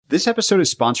This episode is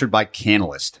sponsored by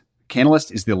Canalys. Canalys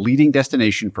is the leading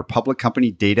destination for public company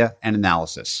data and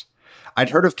analysis.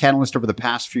 I'd heard of Canalys over the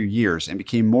past few years and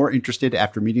became more interested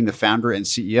after meeting the founder and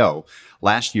CEO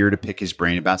last year to pick his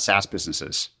brain about SaaS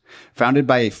businesses. Founded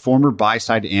by a former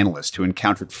buy-side analyst who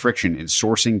encountered friction in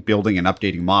sourcing, building, and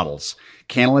updating models,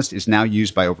 Canalys is now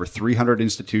used by over 300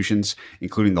 institutions,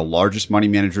 including the largest money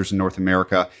managers in North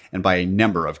America, and by a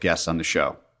number of guests on the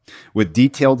show. With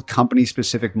detailed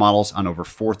company-specific models on over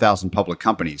 4,000 public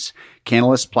companies,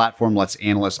 Canalys platform lets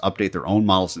analysts update their own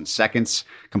models in seconds,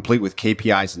 complete with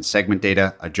KPIs and segment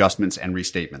data, adjustments, and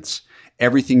restatements.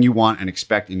 Everything you want and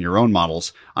expect in your own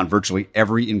models on virtually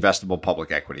every investable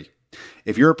public equity.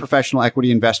 If you're a professional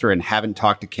equity investor and haven't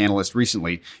talked to Canalys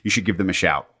recently, you should give them a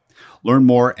shout. Learn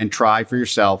more and try for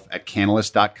yourself at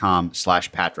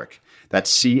canalys.com/Patrick.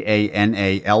 That's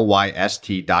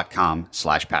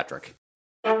CANALYST.com/Patrick.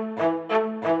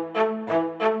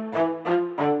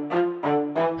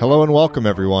 Hello and welcome,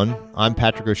 everyone. I'm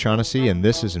Patrick O'Shaughnessy, and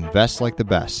this is Invest Like the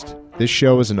Best. This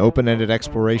show is an open-ended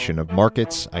exploration of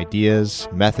markets, ideas,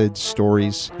 methods,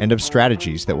 stories, and of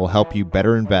strategies that will help you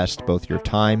better invest both your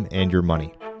time and your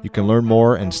money. You can learn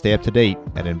more and stay up to date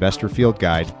at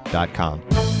investorfieldguide.com.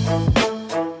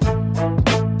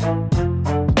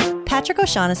 Patrick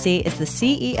O'Shaughnessy is the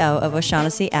CEO of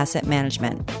O'Shaughnessy Asset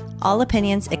Management. All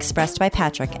opinions expressed by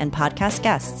Patrick and podcast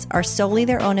guests are solely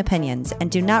their own opinions and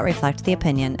do not reflect the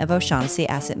opinion of O'Shaughnessy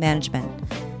Asset Management.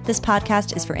 This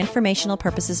podcast is for informational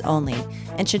purposes only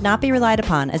and should not be relied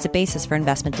upon as a basis for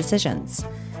investment decisions.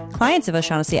 Clients of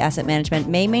O'Shaughnessy Asset Management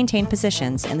may maintain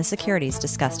positions in the securities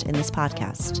discussed in this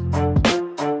podcast.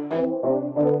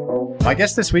 My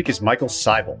guest this week is Michael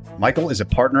Seibel. Michael is a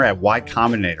partner at Y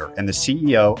Combinator and the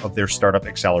CEO of their startup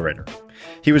accelerator.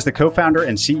 He was the co-founder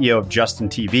and CEO of Justin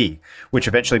TV, which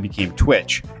eventually became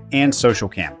Twitch, and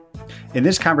SocialCam. In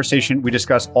this conversation, we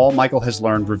discuss all Michael has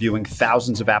learned reviewing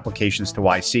thousands of applications to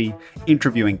YC,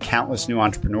 interviewing countless new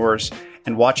entrepreneurs,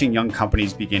 and watching young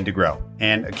companies begin to grow,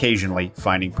 and occasionally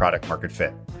finding product market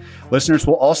fit. Listeners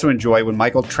will also enjoy when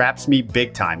Michael traps me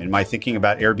big time in my thinking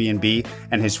about Airbnb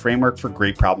and his framework for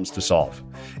great problems to solve.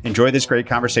 Enjoy this great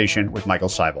conversation with Michael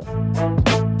Seibel.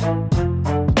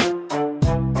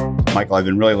 Michael, I've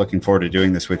been really looking forward to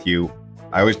doing this with you.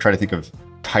 I always try to think of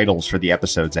titles for the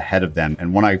episodes ahead of them.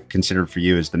 And one I considered for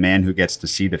you is The Man Who Gets to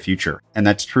See the Future. And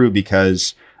that's true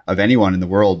because of anyone in the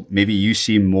world, maybe you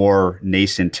see more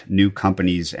nascent new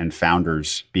companies and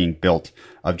founders being built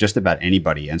of just about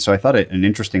anybody. And so I thought it an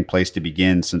interesting place to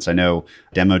begin, since I know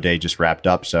Demo Day just wrapped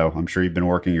up. So I'm sure you've been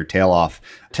working your tail off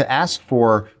to ask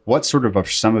for what sort of are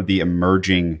some of the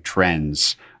emerging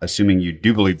trends, assuming you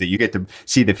do believe that you get to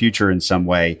see the future in some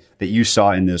way, that you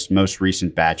saw in this most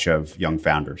recent batch of young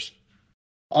founders.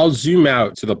 I'll zoom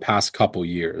out to the past couple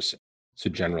years to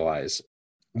generalize.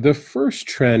 The first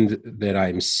trend that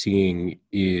I'm seeing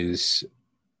is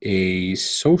a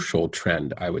social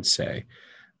trend, I would say.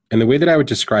 And the way that I would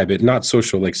describe it, not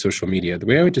social like social media, the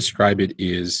way I would describe it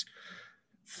is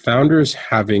founders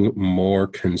having more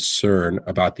concern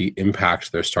about the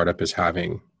impact their startup is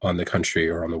having on the country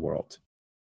or on the world.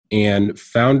 And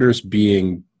founders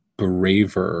being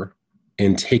braver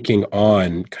in taking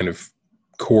on kind of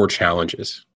core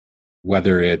challenges,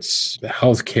 whether it's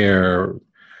healthcare,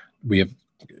 we have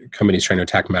companies trying to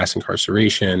attack mass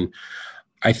incarceration.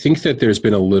 I think that there's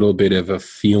been a little bit of a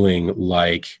feeling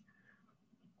like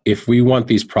if we want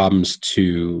these problems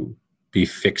to be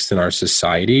fixed in our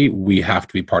society, we have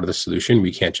to be part of the solution.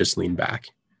 We can't just lean back.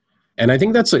 And I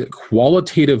think that's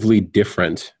qualitatively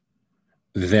different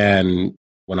than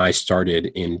when I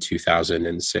started in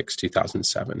 2006,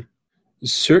 2007.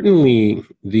 Certainly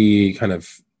the kind of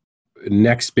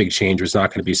next big change was not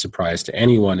going to be a surprise to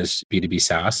anyone is B2B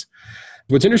SaaS.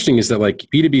 What's interesting is that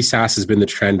B2B SaaS has been the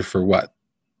trend for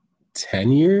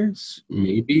 10 years?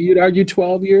 Maybe you'd argue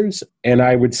 12 years. And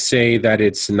I would say that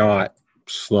it's not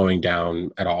slowing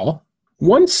down at all.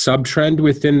 One sub-trend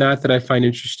within that I find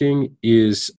interesting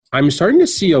is I'm starting to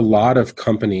see a lot of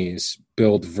companies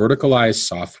build verticalized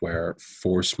software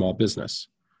for small business.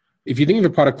 If you think of a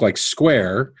product like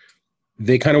Square,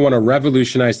 they kind of want to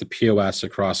revolutionize the POS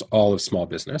across all of small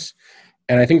business.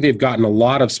 And I think they've gotten a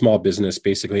lot of small business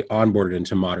basically onboarded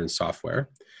into modern software.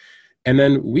 And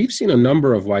then we've seen a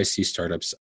number of YC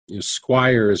startups,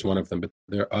 Squire is one of them, but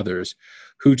there are others,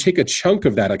 who take a chunk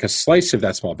of that, like a slice of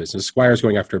that small business. Squire is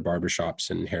going after barbershops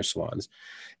and hair salons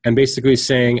and basically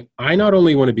saying, I not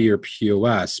only want to be your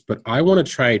POS, but I want to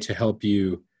try to help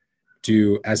you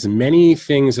do as many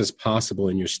things as possible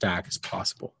in your stack as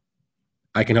possible.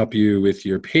 I can help you with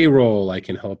your payroll. I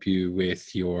can help you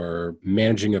with your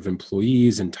managing of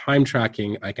employees and time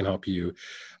tracking. I can help you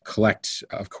collect,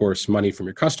 of course, money from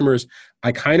your customers.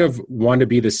 I kind of want to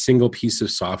be the single piece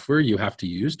of software you have to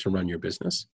use to run your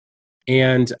business.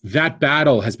 And that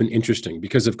battle has been interesting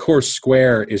because, of course,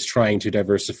 Square is trying to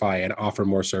diversify and offer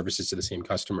more services to the same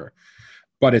customer.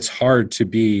 But it's hard to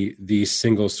be the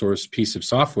single source piece of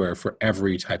software for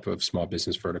every type of small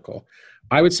business vertical.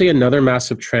 I would say another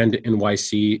massive trend in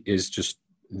YC is just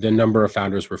the number of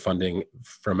founders we're funding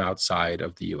from outside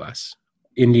of the US.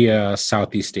 India,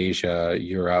 Southeast Asia,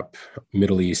 Europe,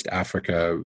 Middle East,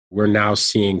 Africa, we're now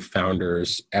seeing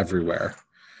founders everywhere.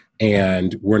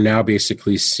 And we're now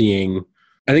basically seeing,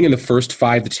 I think in the first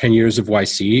 5 to 10 years of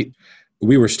YC,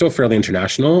 we were still fairly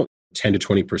international, 10 to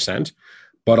 20%,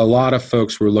 but a lot of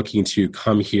folks were looking to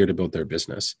come here to build their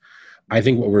business. I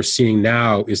think what we're seeing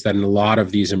now is that in a lot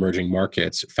of these emerging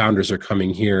markets, founders are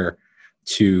coming here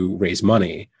to raise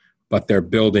money, but they're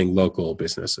building local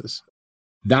businesses.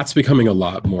 That's becoming a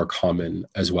lot more common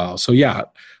as well. So yeah,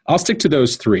 I'll stick to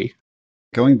those three.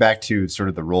 Going back to sort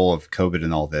of the role of COVID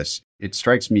in all this, it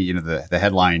strikes me, the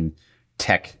headline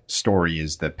tech story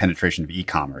is the penetration of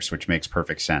e-commerce, which makes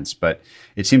perfect sense. But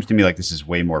it seems to me like this is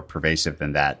way more pervasive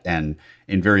than that. And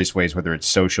in various ways, whether it's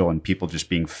social and people just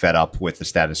being fed up with the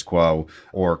status quo,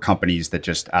 or companies that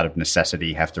just out of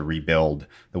necessity have to rebuild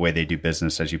the way they do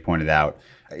business, as you pointed out,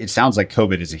 it sounds like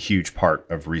COVID is a huge part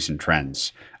of recent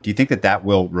trends. Do you think that that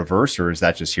will reverse, or is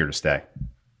that just here to stay?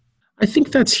 I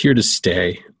think that's here to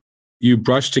stay. You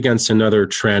brushed against another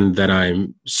trend that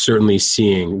I'm certainly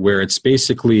seeing, where it's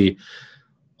basically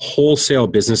wholesale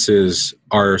businesses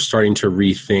are starting to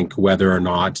rethink whether or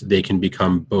not they can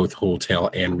become both wholesale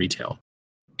and retail.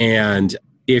 And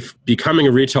if becoming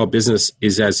a retail business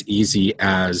is as easy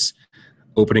as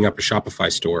opening up a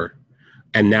Shopify store,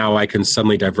 and now I can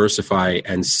suddenly diversify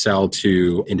and sell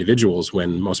to individuals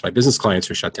when most of my business clients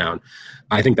are shut down,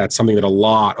 I think that's something that a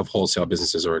lot of wholesale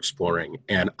businesses are exploring.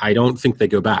 And I don't think they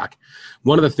go back.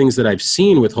 One of the things that I've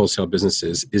seen with wholesale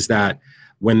businesses is that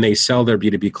when they sell their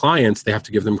B2B clients, they have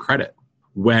to give them credit.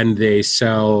 When they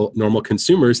sell normal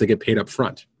consumers, they get paid up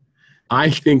front. I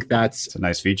think it's a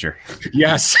nice feature.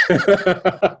 Yes.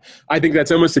 I think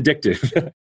that's almost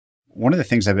addictive. One of the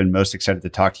things I've been most excited to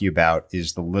talk to you about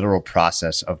is the literal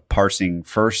process of parsing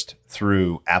first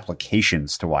through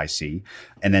applications to YC,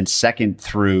 and then second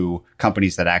through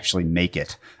companies that actually make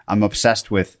it. I'm obsessed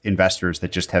with investors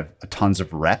that just have tons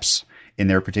of reps in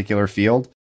their particular field.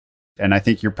 And I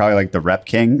think you're probably like the rep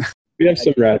king. We have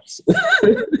some reps.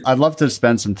 I'd love to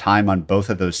spend some time on both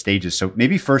of those stages. So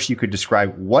maybe first you could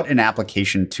describe what an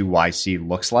application to YC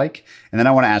looks like. And then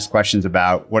I want to ask questions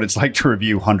about what it's like to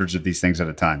review hundreds of these things at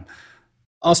a time.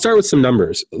 I'll start with some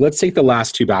numbers. Let's take the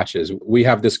last two batches. We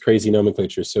have this crazy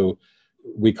nomenclature. So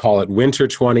we call it winter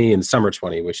 20 and summer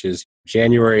 20, which is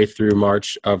January through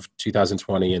March of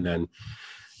 2020, and then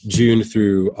June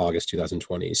through August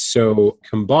 2020. So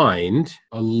combined,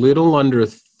 a little under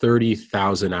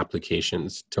 30,000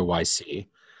 applications to YC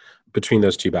between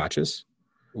those two batches.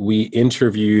 We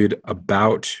interviewed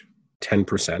about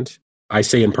 10%. I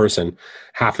say in person,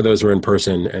 half of those were in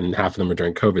person and half of them were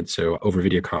during COVID, so over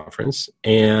video conference.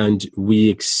 And we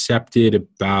accepted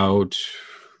about,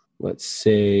 let's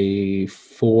say,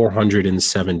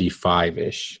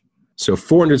 475-ish. So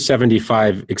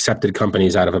 475 accepted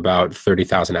companies out of about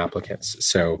 30,000 applicants.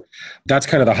 So that's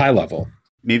kind of the high level.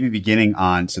 Maybe beginning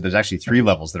on, so there's actually three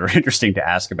levels that are interesting to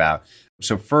ask about.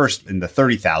 So first, in the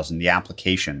 30,000, the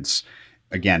applications,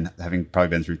 again, having probably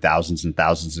been through thousands and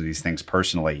thousands of these things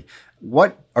personally,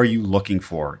 what are you looking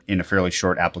for in a fairly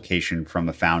short application from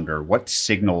the founder? What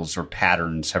signals or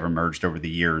patterns have emerged over the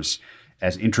years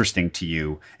as interesting to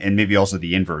you? And maybe also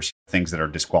the inverse, things that are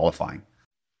disqualifying.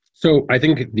 So I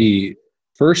think the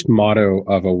first motto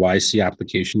of a YC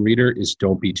application reader is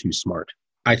don't be too smart.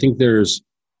 I think there's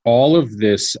all of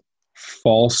this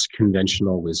false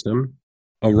conventional wisdom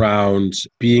around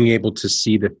being able to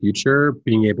see the future,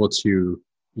 being able to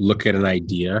look at an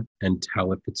idea and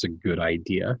tell if it's a good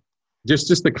idea.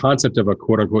 Just the concept of a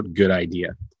quote unquote good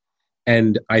idea.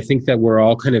 And I think that we're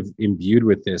all kind of imbued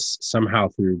with this somehow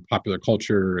through popular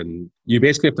culture, and you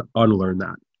basically have to unlearn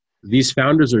that. These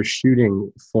founders are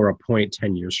shooting for a point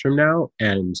 10 years from now,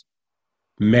 and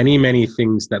many, many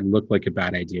things that look like a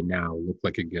bad idea now look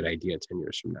like a good idea 10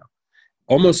 years from now.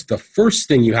 Almost the first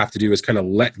thing you have to do is kind of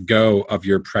let go of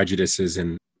your prejudices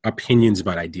and opinions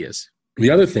about ideas.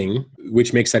 The other thing,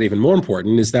 which makes that even more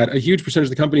important, is that a huge percentage of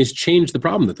the companies change the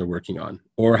problem that they're working on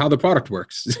or how the product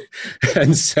works.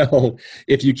 And so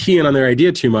if you key in on their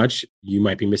idea too much, you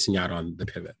might be missing out on the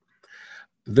pivot.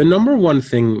 The number one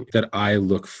thing that I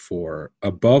look for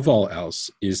above all else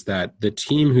is that the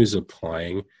team who's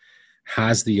applying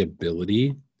has the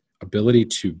ability ability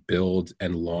to build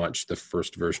and launch the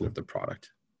first version of the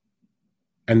product.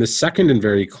 And the second and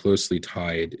very closely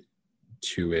tied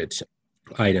to it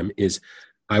item is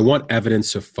I want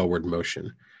evidence of forward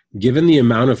motion. Given the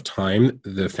amount of time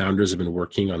the founders have been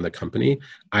working on the company,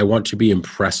 I want to be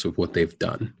impressed with what they've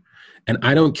done. And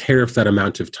I don't care if that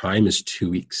amount of time is 2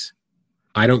 weeks.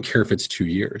 I don't care if it's 2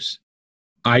 years.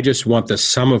 I just want the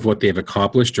sum of what they've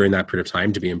accomplished during that period of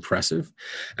time to be impressive.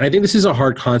 And I think this is a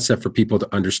hard concept for people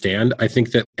to understand. I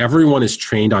think that everyone is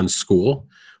trained on school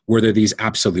where there are these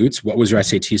absolutes. What was your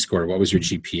SAT score? What was your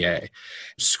GPA?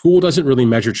 School doesn't really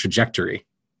measure trajectory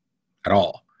at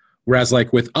all. Whereas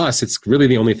like with us, it's really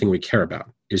the only thing we care about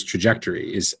is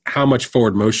trajectory, is how much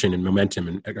forward motion and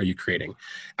momentum are you creating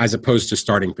as opposed to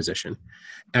starting position.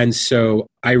 And so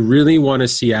I really want to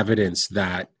see evidence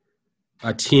that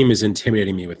a team is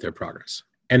intimidating me with their progress.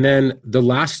 And then the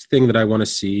last thing that I want to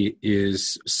see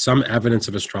is some evidence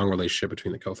of a strong relationship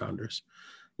between the co-founders.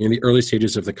 In the early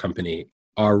stages of the company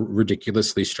are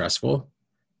ridiculously stressful,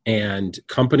 and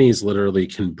companies literally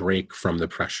can break from the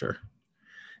pressure.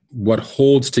 What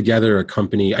holds together a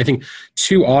company, I think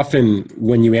too often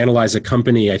when you analyze a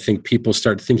company, I think people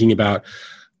start thinking about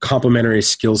complementary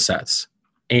skill sets.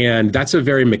 And that's a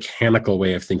very mechanical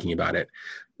way of thinking about it.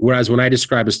 Whereas when I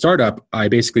describe a startup, I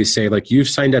basically say, like, you've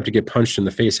signed up to get punched in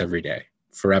the face every day,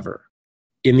 forever.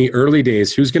 In the early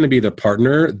days, who's going to be the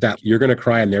partner that you're going to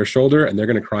cry on their shoulder and they're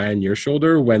going to cry on your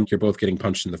shoulder when you're both getting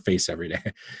punched in the face every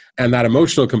day? And that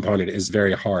emotional component is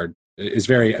very hard, is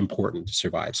very important to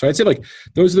survive. So I'd say like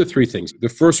those are the three things. The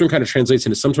first one kind of translates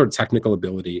into some sort of technical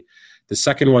ability. The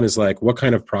second one is like, what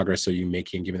kind of progress are you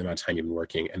making given the amount of time you've been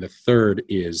working? And the third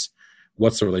is,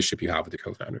 what's the relationship you have with the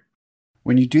co-founder?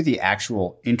 When you do the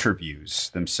actual interviews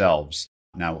themselves,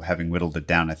 now having whittled it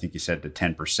down, I think you said to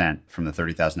 10% from the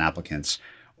 30,000 applicants,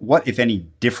 what, if any,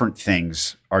 different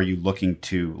things are you looking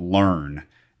to learn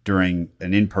during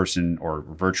an in-person or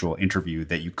virtual interview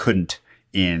that you couldn't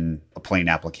in a plain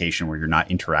application where you're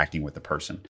not interacting with the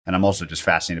person? And I'm also just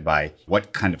fascinated by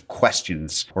what kind of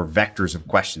questions or vectors of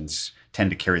questions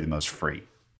tend to carry the most freight.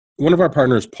 One of our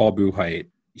partners, Paul Buchheit,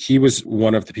 he was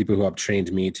one of the people who helped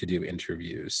trained me to do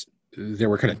interviews. There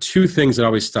were kind of two things that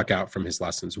always stuck out from his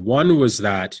lessons. One was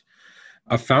that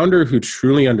a founder who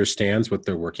truly understands what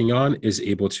they're working on is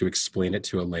able to explain it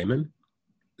to a layman.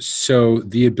 So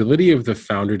the ability of the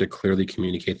founder to clearly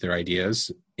communicate their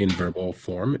ideas in verbal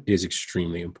form is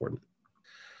extremely important.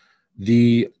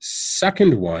 The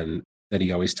second one that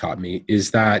he always taught me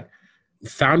is that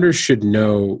founders should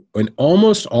know, in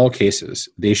almost all cases,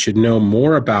 they should know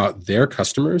more about their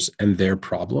customers and their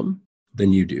problem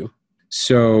than you do.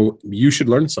 So you should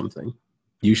learn something.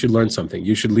 You should learn something.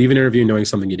 You should leave an interview knowing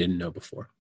something you didn't know before.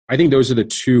 I think those are the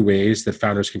two ways that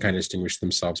founders can kind of distinguish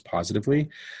themselves positively.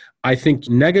 I think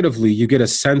negatively, you get a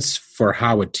sense for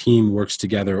how a team works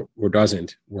together or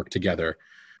doesn't work together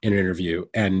in an interview.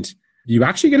 And you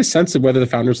actually get a sense of whether the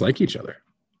founders like each other,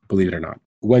 believe it or not.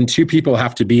 When two people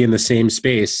have to be in the same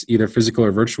space, either physical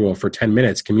or virtual, for 10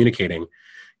 minutes communicating,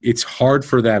 it's hard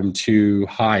for them to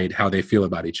hide how they feel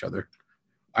about each other.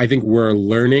 I think we're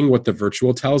learning what the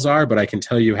virtual tells are, but I can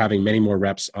tell you, having many more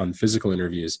reps on physical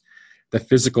interviews, the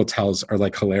physical tells are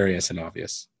like hilarious and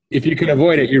obvious. If you can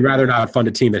avoid it, you'd rather not fund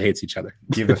a team that hates each other.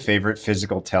 Do you have a favorite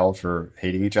physical tell for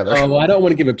hating each other? Oh, well, I don't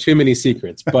want to give up too many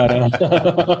secrets, but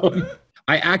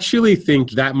I actually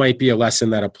think that might be a lesson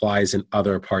that applies in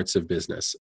other parts of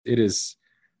business. It is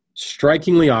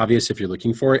strikingly obvious if you're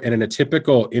looking for it. And in a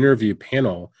typical interview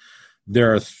panel,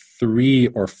 there are 3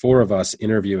 or 4 of us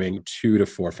interviewing 2 to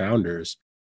 4 founders,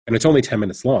 and it's only 10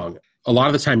 minutes long. A lot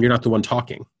of the time, you're not the one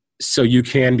talking. So you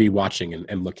can be watching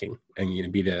and looking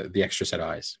and be the extra set of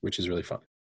eyes, which is really fun.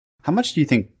 How much do you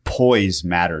think poise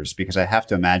matters? Because I have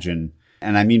to imagine,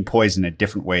 and I mean poise in a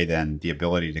different way than the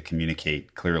ability to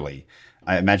communicate clearly.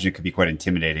 I imagine it could be quite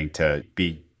intimidating to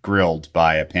be grilled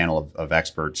by a panel of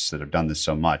experts that have done this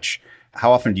so much.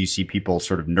 How often do you see people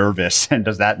sort of nervous, and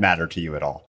does that matter to you at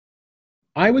all?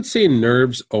 I would say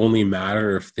nerves only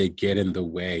matter if they get in the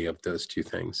way of those two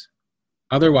things.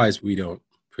 Otherwise, we don't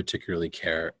particularly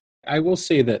care. I will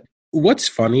say that what's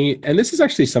funny, and this is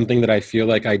actually something that I feel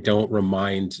like I don't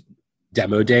remind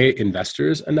demo day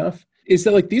investors enough, is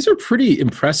that like these are pretty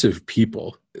impressive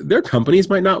people. Their companies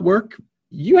might not work.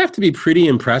 You have to be pretty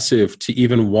impressive to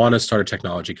even want to start a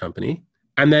technology company.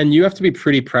 And then you have to be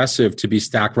pretty impressive to be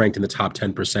stack ranked in the top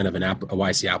 10% of a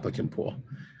YC applicant pool.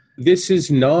 This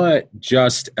is not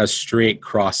just a straight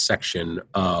cross section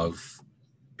of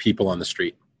people on the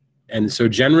street. And so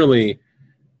generally,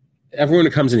 Everyone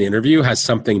who comes in the interview has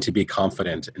something to be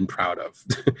confident and proud of,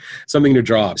 something to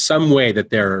draw, some way that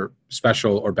they're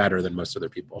special or better than most other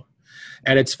people.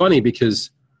 And it's funny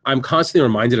because I'm constantly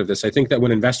reminded of this. I think that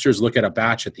when investors look at a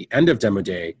batch at the end of demo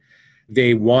day,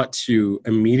 they want to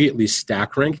immediately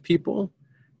stack rank people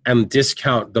and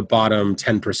discount the bottom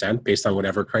 10% based on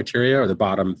whatever criteria, or the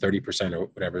bottom 30% or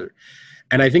whatever.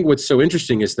 And I think what's so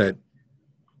interesting is that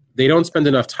they don't spend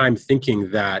enough time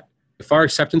thinking that if our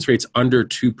acceptance rate's under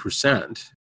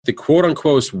 2%, the quote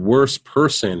unquote worst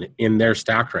person in their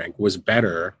stack rank was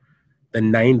better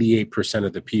than 98%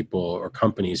 of the people or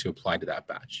companies who applied to that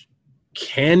batch.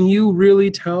 Can you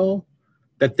really tell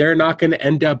that they're not going to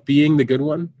end up being the good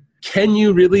one? Can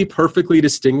you really perfectly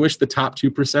distinguish the top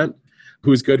 2%?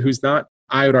 Who's good, who's not?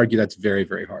 I would argue that's very,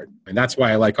 very hard. And that's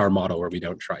why I like our model where we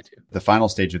don't try to. The final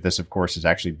stage of this, of course, is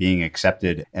actually being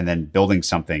accepted and then building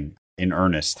something in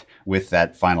earnest with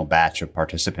that final batch of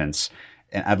participants.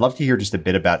 And I'd love to hear just a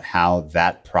bit about how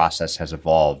that process has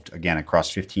evolved, again, across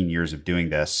 15 years of doing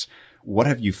this. What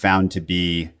have you found to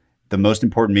be the most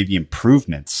important, maybe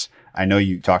improvements? I know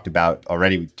you talked about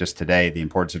already just today the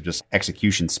importance of just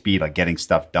execution speed, like getting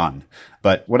stuff done.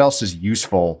 But what else is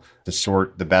useful to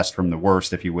sort the best from the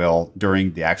worst, if you will,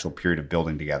 during the actual period of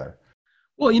building together?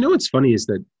 Well, what's funny is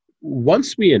that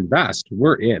once we invest,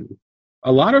 we're in.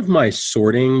 A lot of my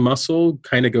sorting muscle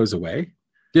kind of goes away.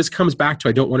 This comes back to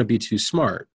I don't want to be too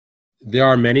smart. There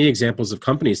are many examples of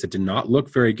companies that did not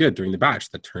look very good during the batch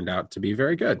that turned out to be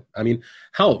very good. I mean,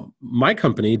 hell, my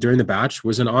company during the batch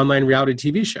was an online reality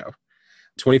TV show.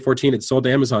 2014, it sold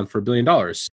to Amazon for $1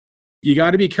 billion. You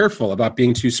got to be careful about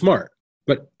being too smart.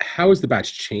 But how has the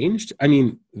batch changed? I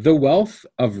mean, the wealth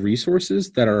of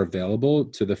resources that are available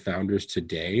to the founders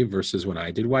today versus when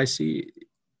I did YC,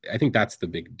 I think that's the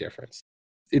big difference.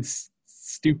 It's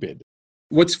stupid.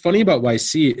 What's funny about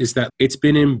YC is that it's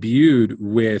been imbued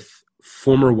with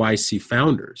former YC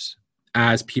founders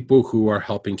as people who are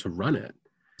helping to run it.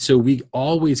 So we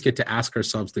always get to ask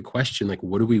ourselves the question, like,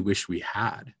 what do we wish we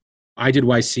had? I did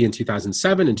YC in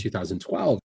 2007 and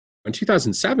 2012. In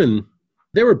 2007,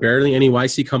 there were barely any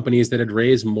YC companies that had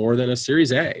raised more than a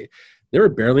Series A. There were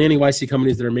barely any YC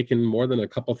companies that are making more than a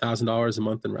couple $1,000s a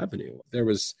month in revenue. There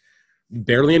was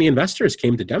barely any investors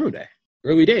came to demo day.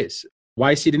 Early days.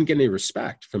 YC didn't get any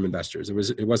respect from investors.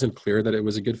 It wasn't clear that it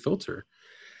was a good filter.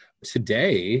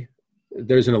 Today,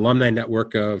 there's an alumni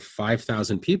network of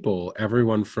 5,000 people,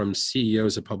 everyone from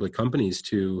CEOs of public companies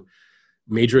to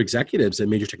major executives at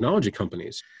major technology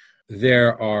companies.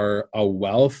 There are a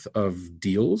wealth of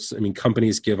deals. I mean,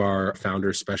 companies give our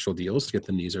founders special deals to get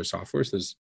them to use our software. So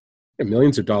there's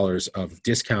millions of dollars of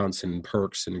discounts and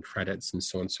perks and credits and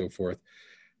so on and so forth.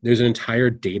 There's an entire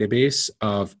database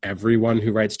of everyone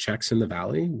who writes checks in the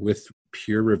Valley with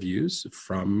peer reviews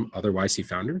from other YC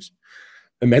founders.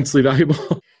 Immensely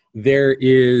valuable. There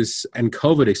is, and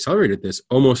COVID accelerated this,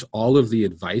 almost all of the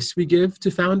advice we give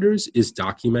to founders is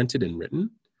documented and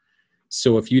written.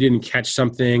 So if you didn't catch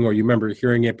something or you remember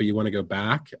hearing it, but you want to go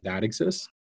back, that exists.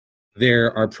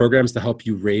 There are programs to help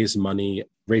you raise money,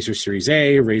 raise your Series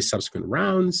A, raise subsequent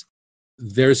rounds.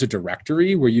 There's a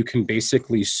directory where you can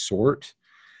basically sort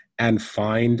and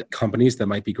find companies that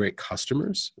might be great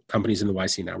customers, companies in the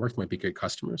YC network might be great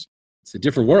customers. It's a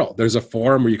different world. There's a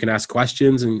forum where you can ask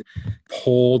questions and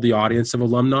poll the audience of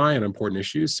alumni on important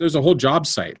issues. There's a whole job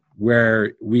site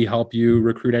where we help you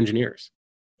recruit engineers.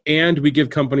 And we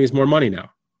give companies more money now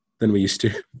than we used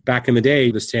to. Back in the day,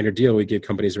 the standard deal, we give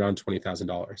companies around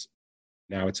 $20,000.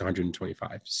 Now it's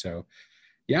 $125,000. So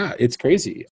yeah, it's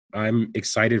crazy. I'm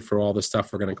excited for all the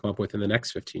stuff we're going to come up with in the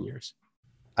next 15 years.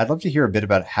 I'd love to hear a bit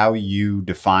about how you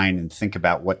define and think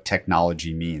about what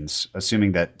technology means,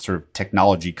 assuming that sort of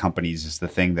technology companies is the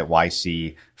thing that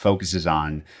YC focuses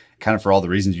on, kind of for all the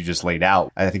reasons you just laid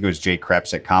out. I think it was Jay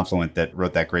Krebs at Confluent that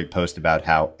wrote that great post about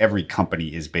how every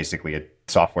company is basically a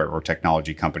software or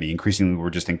technology company. Increasingly, we're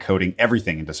just encoding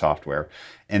everything into software.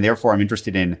 And therefore, I'm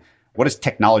interested in what does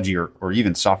technology or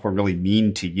even software really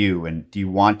mean to you? And do you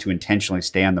want to intentionally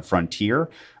stay on the frontier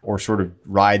or sort of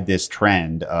ride this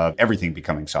trend of everything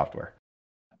becoming software?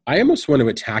 I almost want to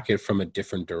attack it from a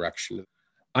different direction.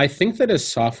 I think that as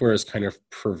software has kind of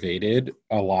pervaded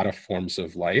a lot of forms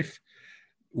of life,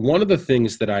 one of the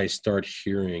things that I start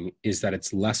hearing is that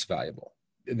it's less valuable.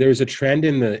 There's a trend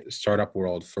in the startup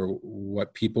world for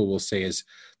what people will say is,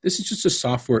 this is just a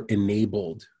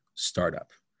software-enabled startup.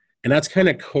 And that's kind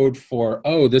of code for,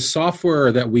 oh, the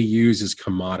software that we use is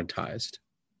commoditized.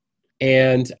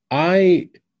 And I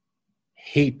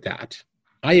hate that.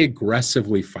 I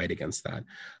aggressively fight against that.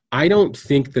 I don't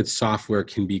think that software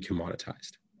can be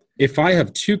commoditized. If I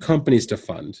have two companies to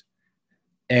fund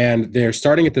and they're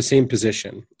starting at the same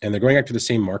position and they're going after the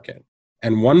same market.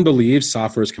 And one believes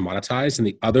software is commoditized and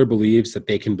the other believes that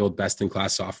they can build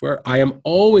best-in-class software, I am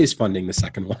always funding the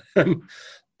second one.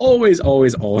 Always,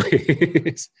 always,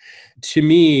 always. To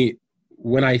me,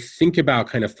 when I think about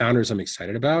kind of founders I'm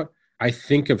excited about, I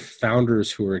think of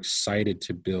founders who are excited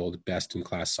to build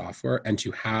best-in-class software and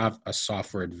to have a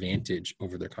software advantage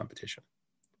over their competition.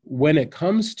 When it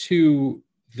comes to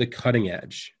the cutting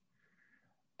edge,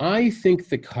 I think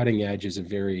the cutting edge is a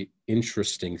very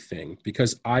interesting thing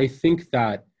because I think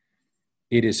that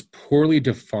it is poorly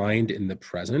defined in the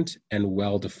present and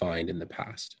well defined in the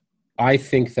past. I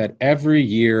think that every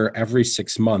year, every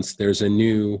 6 months, there's a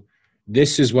new,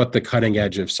 this is what the cutting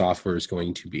edge of software is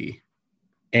going to be.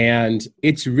 And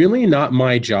it's really not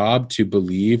my job to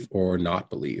believe or not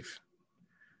believe.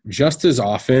 Just as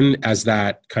often as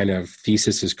that kind of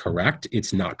thesis is correct,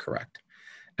 it's not correct.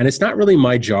 And it's not really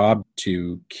my job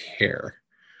to care.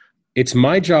 It's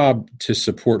my job to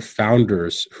support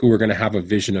founders who are going to have a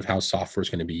vision of how software is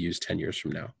going to be used 10 years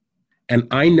from now. And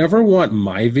I never want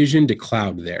my vision to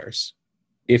cloud theirs.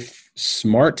 If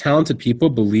smart, talented people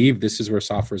believe this is where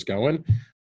software is going,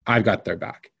 I've got their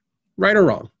back, right or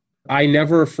wrong. I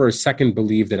never for a second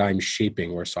believe that I'm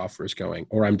shaping where software is going,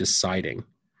 or I'm deciding,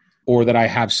 or that I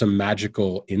have some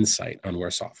magical insight on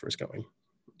where software is going.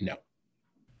 No.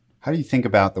 How do you think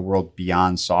about the world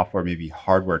beyond software, maybe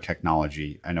hardware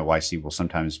technology? I know YC will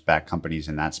sometimes back companies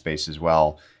in that space as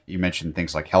well. You mentioned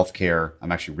things like healthcare.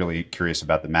 I'm actually really curious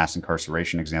about the mass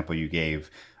incarceration example you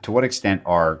gave. To what extent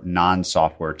are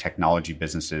non-software technology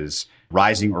businesses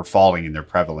rising or falling in their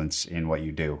prevalence in what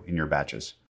you do in your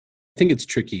batches? I think it's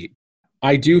tricky.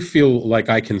 I do feel like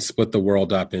I can split the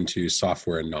world up into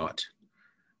software and not.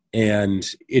 And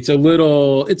it's a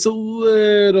little,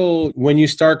 when you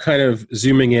start kind of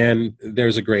zooming in,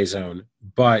 there's a gray zone.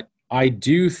 But I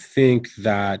do think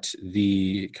that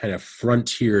the kind of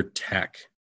frontier tech,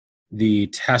 the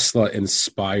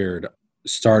Tesla-inspired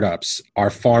startups are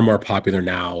far more popular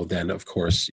now than, of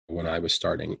course, when I was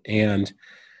starting. And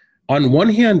on one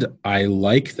hand, I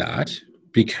like that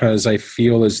because I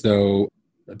feel as though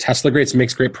Tesla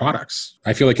makes great products.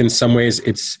 I feel like in some ways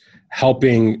it's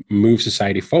helping move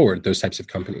society forward, those types of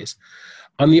companies.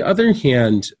 On the other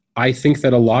hand, I think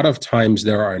that a lot of times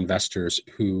there are investors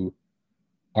who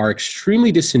are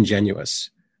extremely disingenuous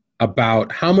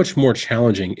about how much more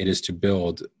challenging it is to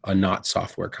build a not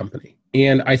software company.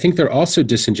 And I think they're also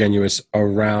disingenuous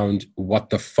around what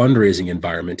the fundraising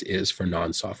environment is for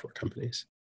non-software companies.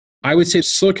 I would say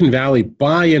Silicon Valley,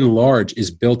 by and large,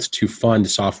 is built to fund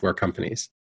software companies.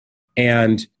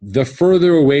 And the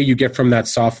further away you get from that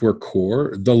software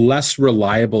core, the less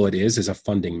reliable it is as a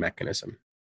funding mechanism.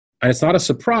 And it's not a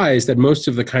surprise that most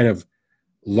of the kind of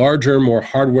larger, more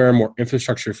hardware, more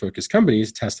infrastructure-focused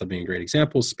companies, Tesla being a great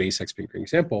example, SpaceX being a great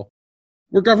example,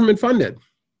 were government funded.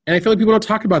 And I feel like people don't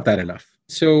talk about that enough.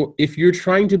 So if you're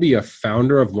trying to be a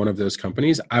founder of one of those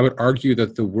companies, I would argue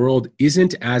that the world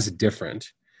isn't as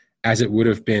different as it would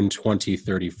have been 20,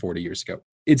 30, 40 years ago.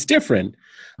 It's different.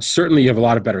 Certainly, you have a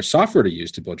lot of better software to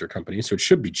use to build your company, so it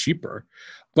should be cheaper.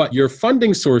 But your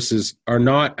funding sources are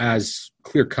not as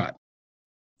clear-cut.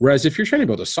 Whereas if you're trying to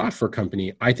build a software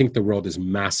company, I think the world is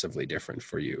massively different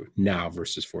for you now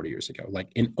versus 40 years ago, like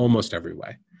in almost every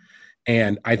way.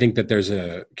 And I think that there's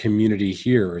a community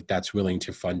here that's willing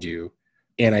to fund you.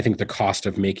 And I think the cost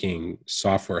of making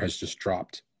software has just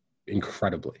dropped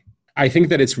incredibly. I think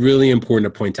that it's really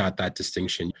important to point out that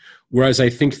distinction. Whereas I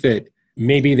think that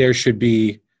maybe there should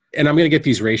be, and I'm going to get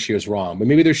these ratios wrong, but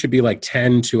maybe there should be like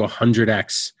 10 to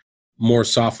 100x more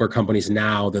software companies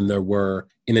now than there were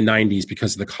in the 90s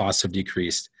because the costs have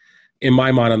decreased. In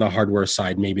my mind, on the hardware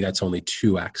side, maybe that's only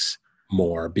 2x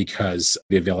more because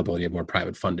the availability of more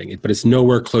private funding, but it's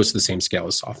nowhere close to the same scale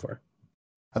as software.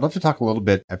 I'd love to talk a little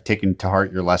bit. I've taken to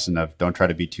heart your lesson of don't try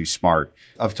to be too smart,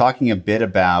 of talking a bit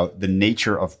about the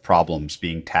nature of problems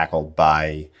being tackled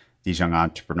by these young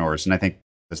entrepreneurs. And I think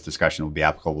this discussion will be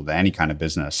applicable to any kind of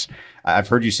business. I've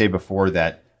heard you say before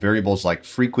that variables like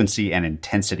frequency and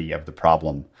intensity of the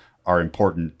problem are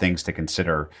important things to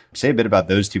consider. Say a bit about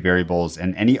those two variables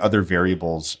and any other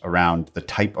variables around the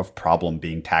type of problem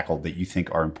being tackled that you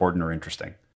think are important or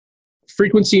interesting.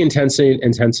 Frequency, intensity,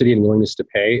 and willingness to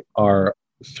pay are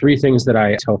three things that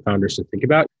I tell founders to think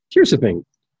about. Here's the thing.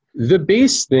 The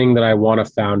base thing that I want a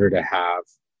founder to have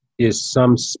is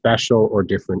some special or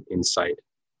different insight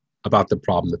about the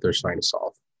problem that they're trying to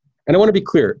solve. And I want to be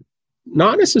clear,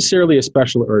 not necessarily a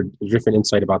special or different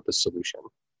insight about the solution.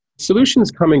 Solutions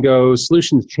come and go,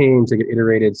 solutions change, they get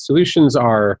iterated. Solutions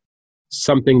are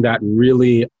something that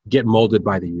really get molded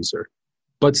by the user.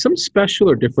 But some special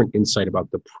or different insight about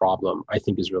the problem, I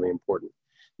think, is really important.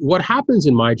 What happens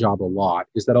in my job a lot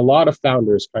is that a lot of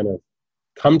founders kind of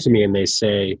come to me and they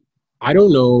say, I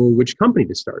don't know which company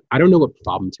to start. I don't know what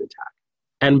problem to attack.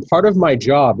 And part of my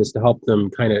job is to help them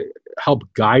kind of help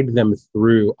guide them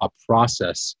through a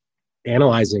process,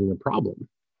 analyzing the problem.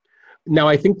 Now,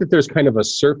 I think that there's kind of a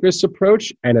surface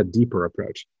approach and a deeper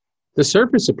approach. The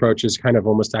surface approach is kind of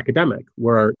almost academic,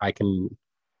 where I can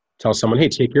tell someone, hey,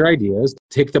 take your ideas,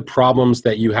 take the problems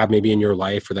that you have maybe in your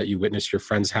life or that you witness your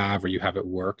friends have or you have at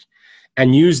work,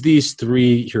 and use these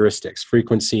three heuristics,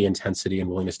 frequency, intensity, and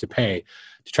willingness to pay,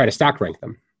 to try to stack rank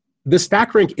them. The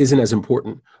stack rank isn't as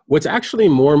important. What's actually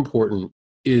more important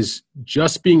is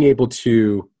just being able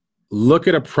to look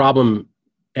at a problem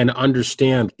and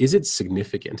understand, is it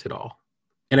significant at all?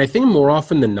 And I think more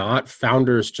often than not,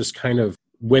 founders just kind of,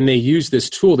 when they use this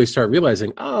tool, they start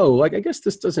realizing, oh, like, I guess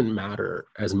this doesn't matter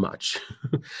as much.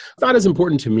 It's not as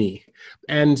important to me.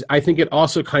 And I think it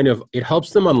also kind of, it helps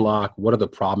them unlock what are the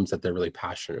problems that they're really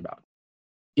passionate about.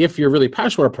 If you're really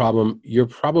passionate about a problem, you're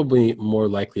probably more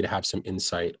likely to have some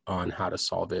insight on how to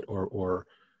solve it or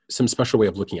some special way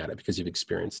of looking at it because you've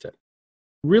experienced it.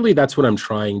 Really, that's what I'm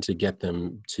trying to get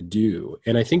them to do.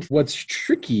 And I think what's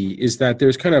tricky is that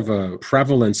there's kind of a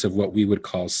prevalence of what we would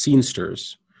call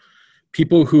scenesters.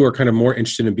 People who are kind of more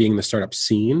interested in being the startup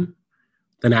scene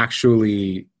than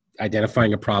actually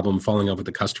identifying a problem, falling in love with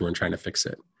the customer and trying to fix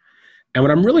it. And what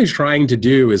I'm really trying to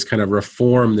do is kind of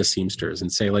reform the seamsters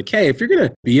and say like, hey, if you're going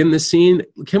to be in this scene,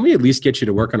 can we at least get you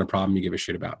to work on a problem you give a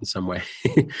shit about in some way?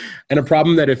 And a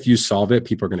problem that if you solve it,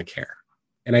 people are going to care.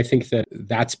 And I think that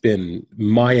that's been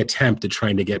my attempt at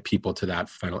trying to get people to that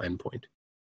final endpoint.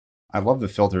 I love the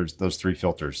filters, those three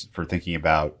filters for thinking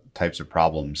about types of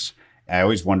problems. I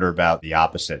always wonder about the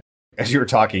opposite. As you were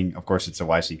talking, of course, it's a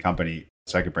YC company,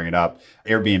 so I could bring it up.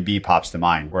 Airbnb pops to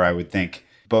mind, where I would think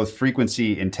both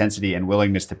frequency, intensity, and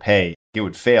willingness to pay, it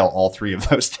would fail all three of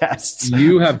those tests.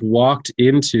 You have walked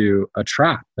into a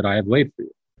trap that I have laid for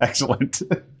you. Excellent.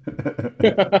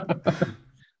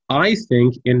 I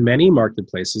think in many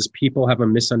marketplaces, people have a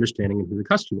misunderstanding of who the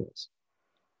customer is.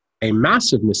 A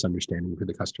massive misunderstanding of who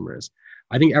the customer is.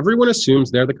 I think everyone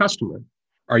assumes they're the customer.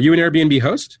 Are you an Airbnb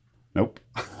host? Nope.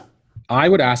 I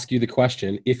would ask you the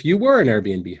question, if you were an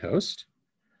Airbnb host,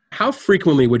 how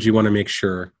frequently would you want to make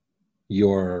sure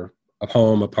your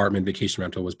home, apartment, vacation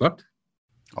rental was booked?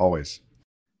 Always.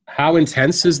 How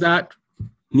intense is that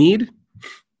need?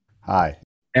 High.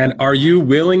 And are you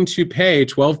willing to pay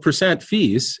 12%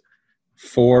 fees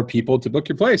for people to book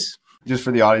your place? Just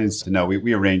for the audience to know,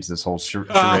 we arranged this whole charade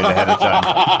ahead of time.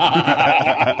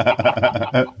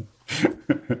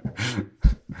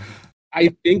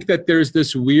 I think that there's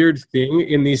this weird thing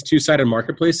in these two-sided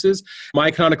marketplaces. My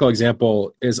canonical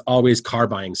example is always car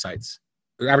buying sites.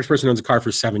 The average person owns a car for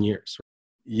 7 years,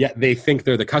 yet they think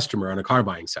they're the customer on a car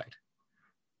buying site.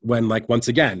 When, like, once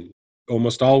again,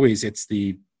 almost always it's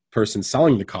the person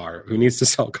selling the car who needs to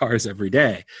sell cars every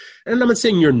day. And I'm not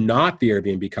saying you're not the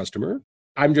Airbnb customer.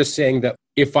 I'm just saying that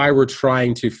if I were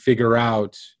trying to figure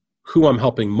out who I'm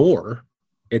helping more,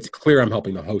 it's clear I'm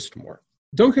helping the host more.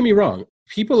 Don't get me wrong.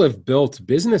 People have built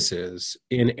businesses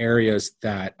in areas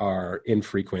that are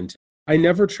infrequent. I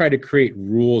never try to create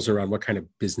rules around what kind of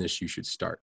business you should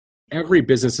start. Every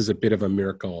business is a bit of a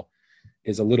miracle,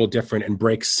 is a little different, and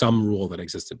breaks some rule that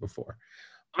existed before.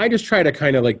 I just try to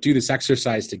kind of like do this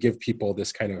exercise to give people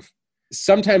this kind of,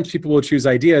 sometimes people will choose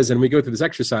ideas and we go through this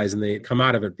exercise and they come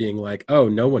out of it being like, oh,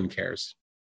 no one cares.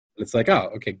 And it's like, oh,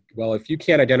 okay, well, if you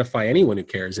can't identify anyone who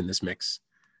cares in this mix,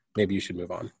 maybe you should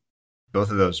move on.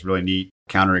 Both of those really neat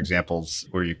counterexamples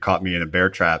where you caught me in a bear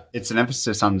trap. It's an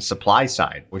emphasis on the supply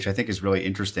side, which I think is really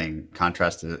interesting,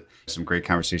 contrast to some great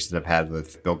conversations I've had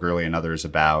with Bill Gurley and others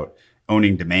about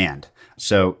owning demand.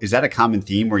 So is that a common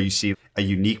theme where you see a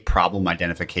unique problem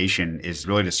identification is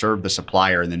really to serve the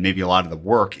supplier and then maybe a lot of the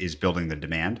work is building the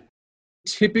demand?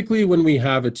 Typically, when we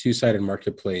have a two-sided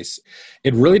marketplace,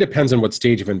 it really depends on what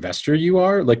stage of investor you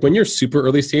are. Like when you're super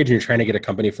early stage and you're trying to get a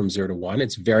company from 0 to 1,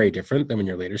 it's very different than when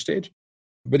you're later stage.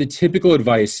 But the typical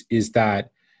advice is that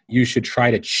you should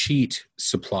try to cheat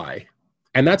supply.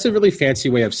 And that's a really fancy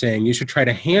way of saying you should try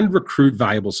to hand recruit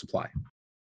valuable supply.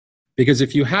 Because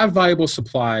if you have valuable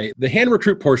supply, the hand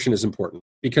recruit portion is important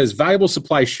because valuable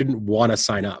supply shouldn't want to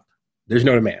sign up. There's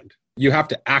no demand. You have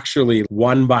to actually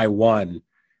one by one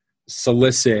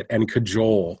solicit and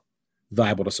cajole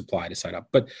valuable to supply to sign up.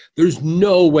 But there's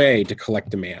no way to collect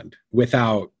demand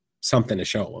without something to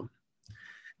show them.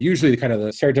 Usually the kind of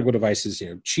the stereotypical device is,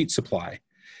 cheat supply.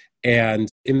 And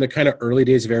in the kind of early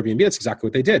days of Airbnb, that's exactly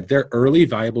what they did. Their early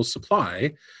viable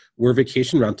supply were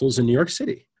vacation rentals in New York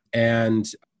City. And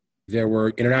There were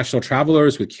international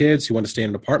travelers with kids who wanted to stay in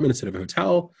an apartment instead of a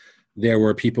hotel. There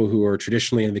were people who were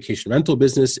traditionally in the vacation rental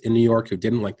business in New York who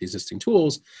didn't like the existing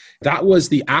tools. That was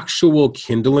the actual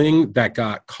kindling that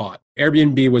got caught.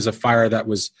 Airbnb was a fire that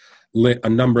was lit a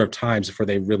number of times before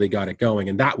they really got it going.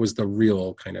 And that was the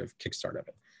real kind of kickstart of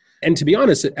it. And to be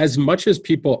honest, as much as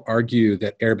people argue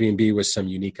that Airbnb was some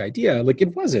unique idea, like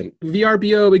it wasn't.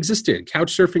 VRBO existed.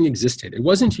 Couchsurfing existed. It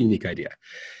wasn't a unique idea.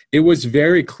 It was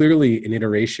very clearly an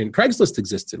iteration. Craigslist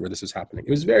existed where this was happening. It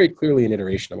was very clearly an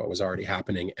iteration of what was already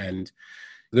happening. And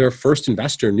their first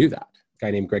investor knew that. A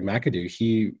guy named Greg McAdoo,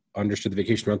 he understood the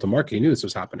vacation rental market. He knew this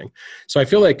was happening. So I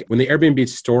feel like when the Airbnb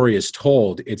story is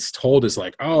told, it's told as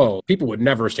like, oh, people would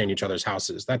never stay in each other's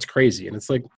houses. That's crazy. And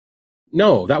it's like,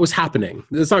 no, that was happening.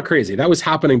 That's not crazy. That was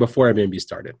happening before Airbnb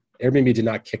started. Airbnb did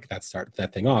not kick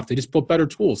that thing off. They just built better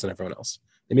tools than everyone else.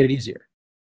 They made it easier.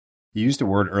 You used a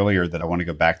word earlier that I want to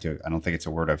go back to. I don't think it's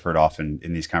a word I've heard often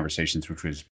in these conversations, which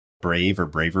was brave or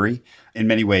bravery. In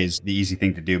many ways, the easy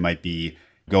thing to do might be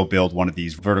go build one of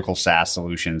these vertical SaaS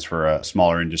solutions for a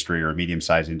smaller industry or a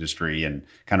medium-sized industry and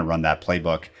kind of run that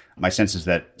playbook. My sense is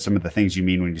that some of the things you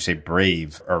mean when you say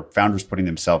brave are founders putting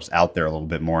themselves out there a little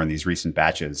bit more in these recent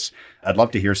batches. I'd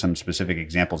love to hear some specific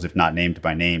examples, if not named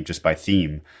by name, just by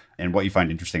theme, and what you find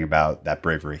interesting about that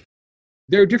bravery.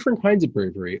 There are different kinds of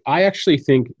bravery. I actually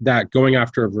think that going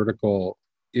after a vertical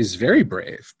is very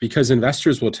brave because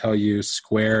investors will tell you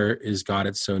Square has got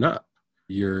it sewn up.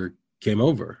 You're game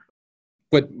over.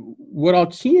 But what I'll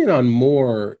key in on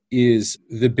more is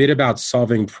the bit about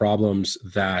solving problems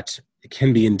that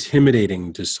can be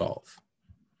intimidating to solve,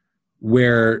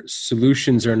 where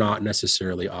solutions are not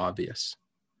necessarily obvious.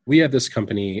 We had this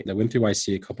company that went through IC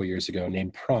a couple of years ago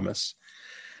named Promise,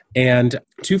 and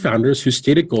two founders whose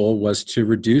stated goal was to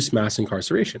reduce mass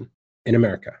incarceration in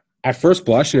America. At first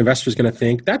blush, an investor is going to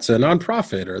think that's a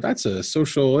nonprofit or that's a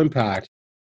social impact.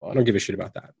 Well, I don't give a shit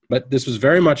about that. But this was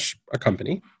very much a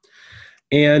company.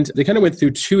 And they kind of went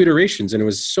through two iterations, and it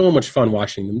was so much fun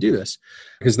watching them do this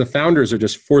because the founders are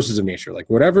just forces of nature. Like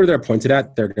whatever they're pointed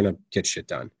at, they're going to get shit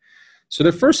done. So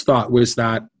their first thought was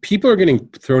that people are getting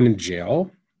thrown in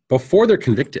jail before they're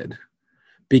convicted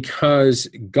because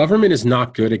government is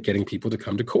not good at getting people to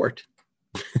come to court.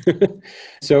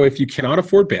 So if you cannot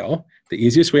afford bail, the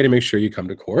easiest way to make sure you come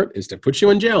to court is to put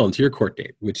you in jail until your court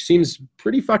date, which seems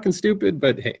pretty fucking stupid,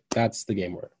 but hey, that's the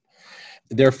game we're in.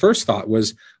 Their first thought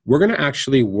was, we're going to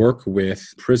actually work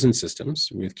with prison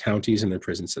systems, with counties and their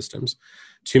prison systems,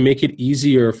 to make it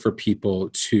easier for people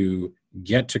to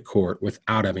get to court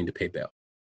without having to pay bail.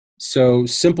 So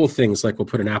simple things like we'll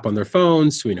put an app on their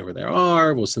phones so we know where they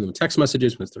are. We'll send them text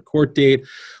messages when it's their court date,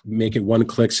 make it one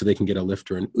click so they can get a Lyft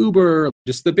or an Uber,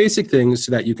 just the basic things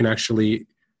so that you can actually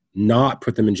not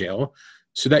put them in jail,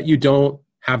 so that you don't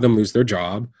have them lose their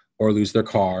job or lose their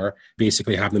car,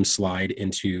 basically have them slide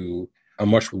into a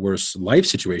much worse life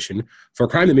situation for a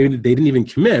crime that maybe they didn't even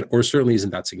commit or certainly isn't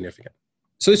that significant.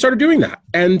 So they started doing that.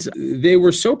 And they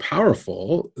were so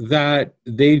powerful that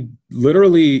they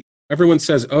literally, everyone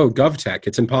says, oh, GovTech,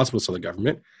 it's impossible to sell the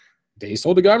government. They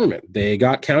sold the government. They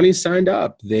got counties signed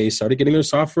up. They started getting their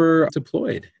software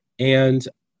deployed. And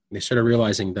they started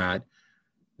realizing that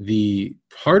the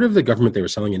part of the government they were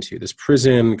selling into, this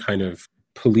prison kind of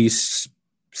police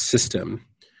system,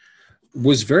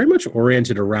 was very much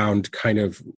oriented around kind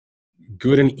of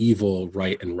good and evil,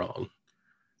 right and wrong.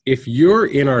 If you're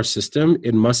in our system,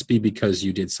 it must be because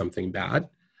you did something bad.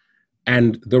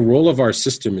 And the role of our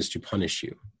system is to punish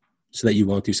you so that you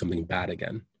won't do something bad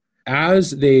again.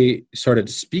 As they started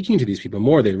speaking to these people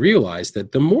more, they realized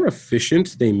that the more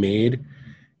efficient they made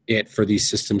it for these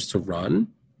systems to run,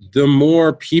 the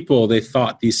more people they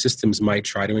thought these systems might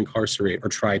try to incarcerate or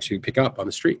try to pick up on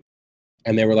the street.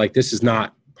 And they were like, this is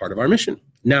not part of our mission.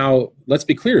 Now, let's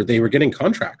be clear. They were getting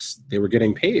contracts. They were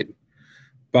getting paid.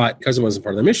 But because it wasn't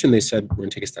part of their mission, they said, we're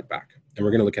going to take a step back and we're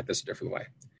going to look at this a different way.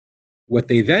 What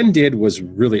they then did was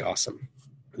really awesome.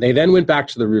 They then went back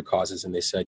to the root causes and they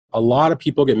said, a lot of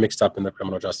people get mixed up in the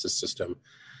criminal justice system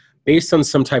based on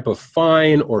some type of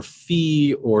fine or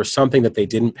fee or something that they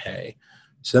didn't pay.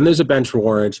 So then there's a bench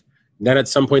warrant. Then at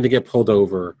some point they get pulled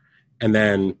over and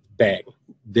then bang,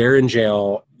 they're in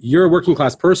jail. You're a working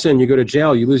class person, you go to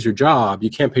jail, you lose your job,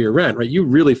 you can't pay your rent, right? You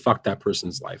really fucked that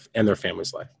person's life and their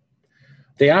family's life.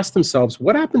 They asked themselves,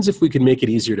 what happens if we could make it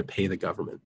easier to pay the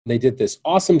government? They did this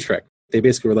awesome trick. They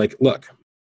basically were like, look,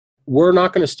 we're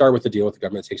not going to start with the deal with the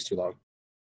government. It takes too long.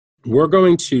 We're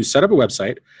going to set up a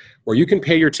website where you can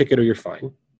pay your ticket or your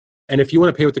fine. And if you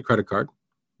want to pay with a credit card,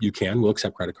 you can. We'll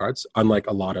accept credit cards, unlike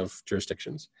a lot of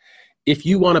jurisdictions. If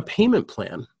you want a payment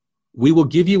plan, we will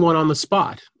give you one on the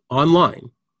spot, online.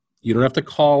 You don't have to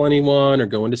call anyone or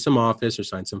go into some office or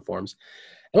sign some forms.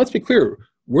 And let's be clear,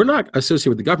 we're not associated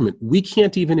with the government. We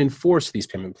can't even enforce these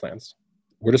payment plans.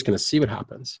 We're just going to see what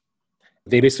happens.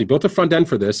 They basically built a front end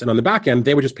for this, and on the back end,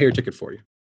 they would just pay your ticket for you.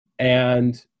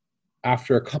 And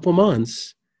after a couple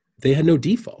months, they had no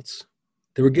defaults.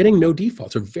 They were getting no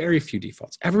defaults or very few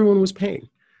defaults. Everyone was paying.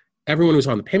 Everyone who was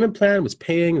on the payment plan was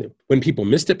paying. When people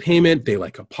missed a payment, they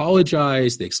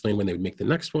apologized. They explained when they would make the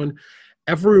next one.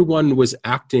 Everyone was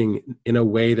acting in a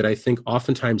way that I think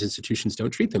oftentimes institutions don't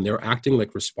treat them. They were acting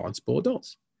like responsible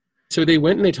adults. So they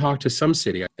went and they talked to some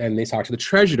city, and they talked to the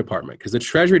Treasury Department, because the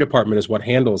Treasury Department is what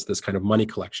handles this kind of money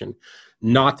collection,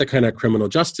 not the kind of criminal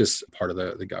justice part of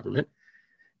the government.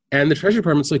 And the Treasury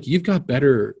Department's like, you've got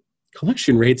better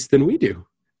collection rates than we do.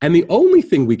 And the only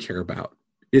thing we care about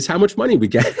is how much money we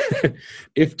get.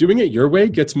 If doing it your way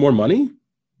gets more money,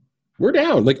 we're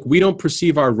down. We don't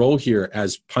perceive our role here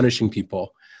as punishing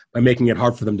people by making it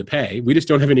hard for them to pay. We just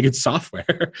don't have any good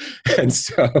software. And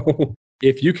so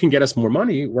if you can get us more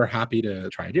money, we're happy to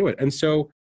try to do it. And so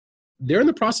they're in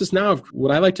the process now of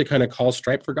what I like to kind of call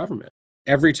Stripe for government.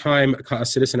 Every time a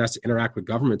citizen has to interact with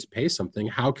government to pay something,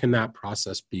 how can that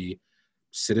process be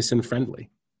citizen friendly?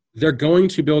 They're going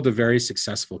to build a very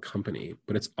successful company,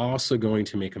 but it's also going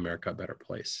to make America a better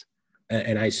place.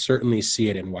 And I certainly see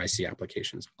it in YC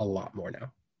applications a lot more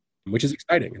now, which is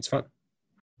exciting. It's fun.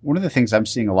 One of the things I'm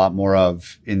seeing a lot more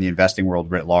of in the investing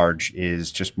world writ large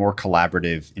is just more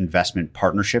collaborative investment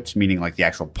partnerships, meaning the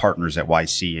actual partners at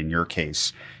YC in your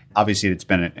case. Obviously, it's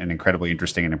been an incredibly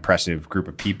interesting and impressive group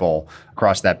of people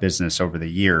across that business over the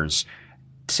years.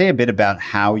 Say a bit about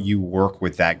how you work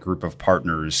with that group of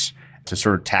partners to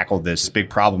sort of tackle this big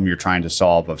problem you're trying to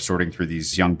solve of sorting through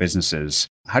these young businesses.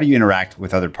 How do you interact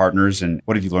with other partners, and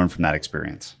what have you learned from that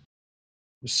experience?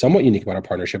 Somewhat unique about our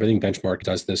partnership, I think Benchmark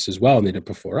does this as well, and they did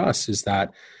before us, is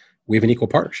that we have an equal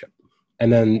partnership.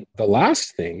 And then the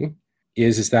last thing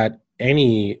is that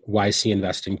any YC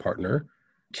investing partner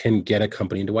can get a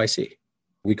company into YC.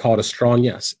 We call it a strong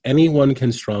yes. Anyone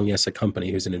can strong yes a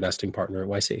company who's an investing partner at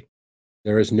YC.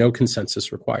 There is no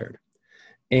consensus required.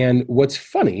 And what's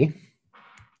funny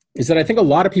is that I think a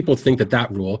lot of people think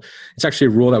that rule, it's actually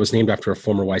a rule that was named after a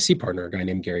former YC partner, a guy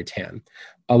named Gary Tan.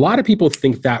 A lot of people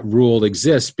think that rule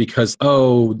exists because,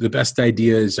 the best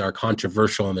ideas are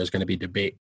controversial and there's going to be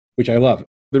debate, which I love.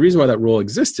 The reason why that rule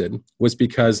existed was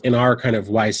because in our kind of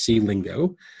YC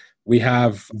lingo, we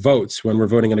have votes when we're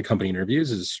voting in a company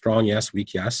interviews is strong yes,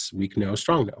 weak no,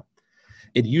 strong no.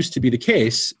 It used to be the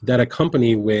case that a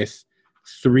company with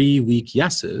 3 weak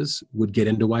yeses would get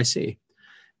into YC.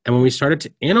 And when we started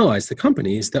to analyze the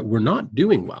companies that were not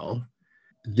doing well,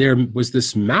 there was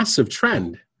this massive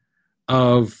trend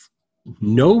of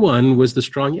no one was the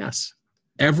strong yes.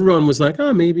 Everyone was like,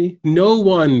 maybe. No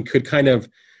one could kind of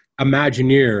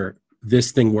imagineer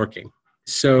this thing working.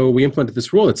 So we implemented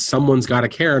this rule that someone's got to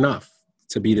care enough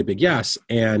to be the big yes.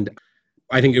 And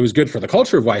I think it was good for the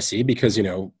culture of YC because,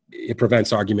 it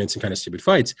prevents arguments and kind of stupid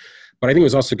fights. But I think it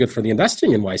was also good for the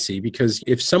investing in YC because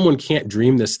if someone can't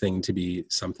dream this thing to be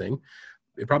something,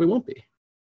 it probably won't be.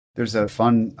 There's a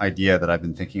fun idea that I've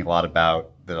been thinking a lot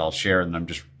about that I'll share, and I'm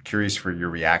just curious for your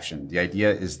reaction. The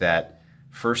idea is that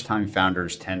first-time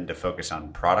founders tend to focus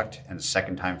on product and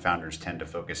second-time founders tend to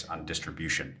focus on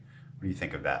distribution. What do you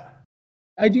think of that?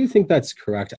 I do think that's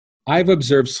correct. I've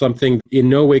observed something in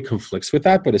no way conflicts with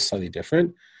that, but is slightly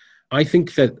different. I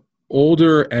think that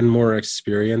older and more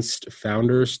experienced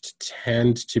founders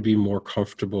tend to be more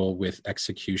comfortable with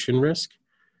execution risk,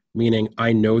 meaning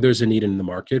I know there's a need in the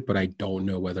market, but I don't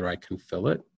know whether I can fill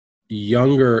it.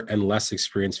 Younger and less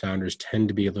experienced founders tend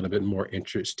to be a little bit more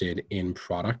interested in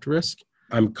product risk.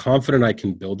 I'm confident I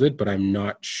can build it, but I'm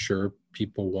not sure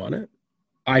people want it.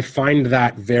 I find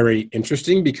that very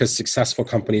interesting because successful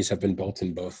companies have been built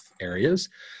in both areas.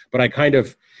 But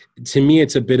to me,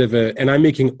 it's a bit of and I'm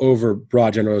making over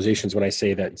broad generalizations when I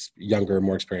say that it's younger,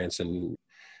 more experienced, and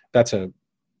that's a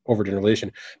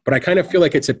overgeneralization. But I kind of feel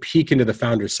like it's a peek into the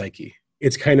founder's psyche.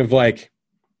 It's kind of like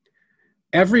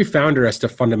every founder has to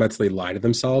fundamentally lie to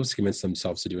themselves, to convince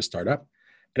themselves to do a startup.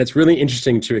 And it's really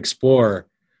interesting to explore,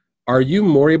 are you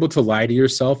more able to lie to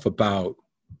yourself about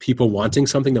people wanting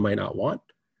something they might not want?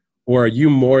 Or are you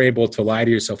more able to lie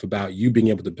to yourself about you being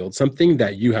able to build something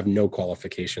that you have no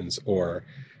qualifications or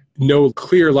no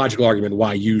clear logical argument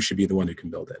why you should be the one who can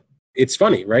build it? It's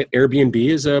funny, right? Airbnb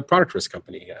is a product risk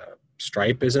company.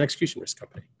 Stripe is an execution risk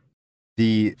company.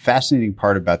 The fascinating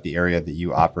part about the area that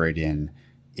you operate in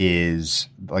is,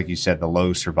 like you said, the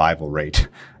low survival rate.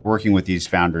 Working with these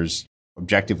founders,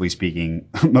 objectively speaking,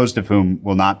 most of whom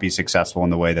will not be successful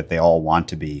in the way that they all want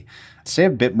to be. Say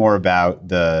a bit more about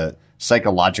the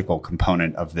psychological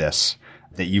component of this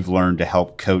that you've learned to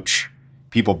help coach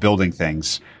people building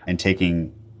things and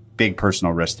taking big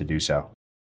personal risks to do so?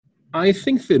 I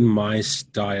think that my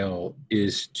style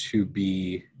is to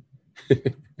be,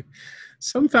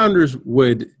 some founders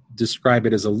would describe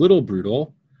it as a little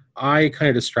brutal. I kind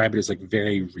of describe it as like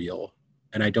very real,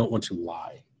 and I don't want to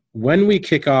lie. When we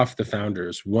kick off the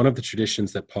founders, one of the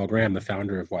traditions that Paul Graham, the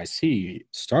founder of YC,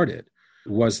 started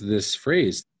was this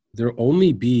phrase, there'll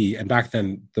only be, and back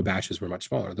then the batches were much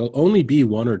smaller, there'll only be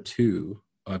one or two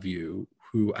of you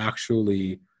who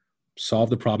actually solve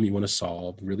the problem you want to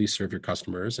solve, really serve your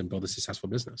customers, and build a successful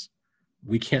business.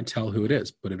 We can't tell who it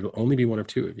is, but it'll only be one or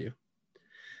two of you.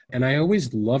 And I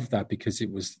always loved that because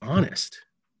it was honest.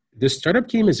 The startup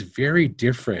game is very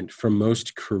different from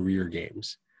most career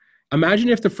games. Imagine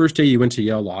if the first day you went to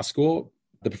Yale Law School,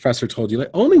 the professor told you like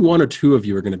only one or two of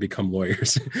you are going to become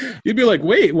lawyers. You'd be like,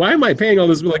 wait, why am I paying all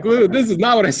this? We're like, this is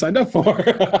not what I signed up for.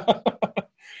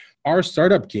 Our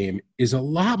startup game is a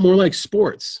lot more like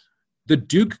sports. The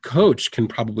Duke coach can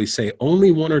probably say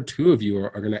only one or two of you are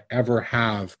going to ever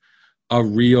have a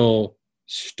real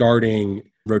starting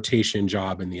rotation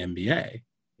job in the NBA.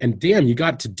 And damn, you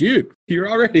got to Duke. You're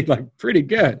already like pretty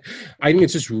good. I think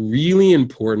it's just really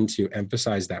important to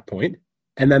emphasize that point.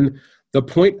 And then the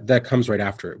point that comes right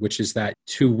after it, which is that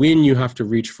to win, you have to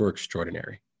reach for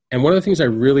extraordinary. And one of the things I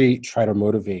really try to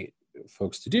motivate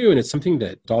folks to do, and it's something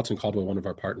that Dalton Caldwell, one of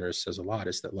our partners, says a lot,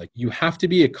 is that like you have to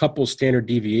be a couple standard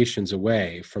deviations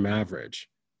away from average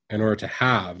in order to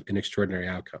have an extraordinary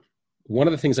outcome. One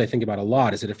of the things I think about a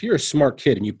lot is that if you're a smart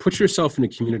kid and you put yourself in a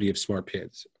community of smart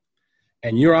kids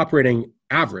and you're operating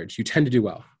average, you tend to do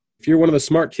well. If you're one of the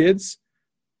smart kids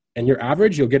and you're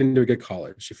average, you'll get into a good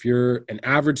college. If you're an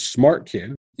average smart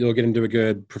kid, you'll get into a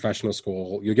good professional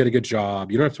school. You'll get a good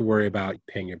job. You don't have to worry about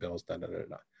paying your bills.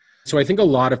 So I think a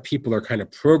lot of people are kind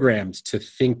of programmed to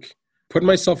think, put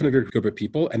myself in a good group of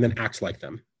people and then act like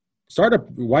them. Startup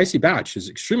YC batch is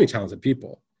extremely talented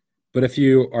people. But if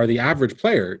you are the average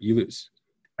player, you lose.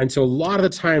 And so a lot of the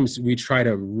times we try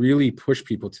to really push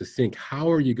people to think,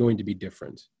 how are you going to be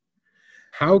different?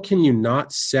 How can you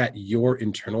not set your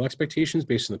internal expectations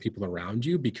based on the people around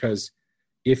you? Because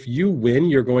if you win,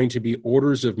 you're going to be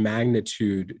orders of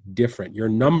magnitude different. Your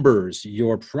numbers,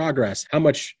 your progress, how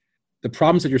much the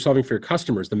problems that you're solving for your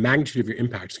customers, the magnitude of your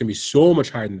impact is going to be so much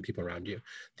higher than the people around you.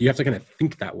 You have to kind of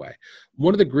think that way.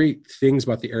 One of the great things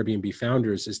about the Airbnb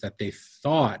founders is that they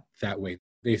thought that way.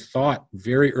 They thought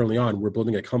very early on, we're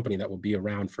building a company that will be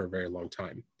around for a very long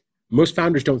time. Most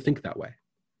founders don't think that way.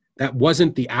 That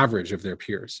wasn't the average of their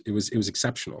peers. It was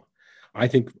exceptional. I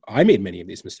think I made many of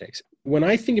these mistakes. When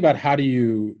I think about how do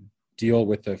you deal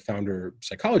with the founder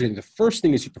psychology, the first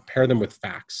thing is you prepare them with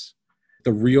facts.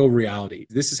 The real reality.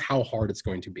 This is how hard it's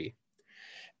going to be.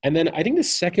 And then I think the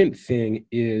second thing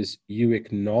is you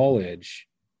acknowledge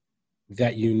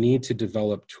that you need to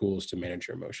develop tools to manage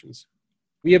your emotions.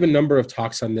 We have a number of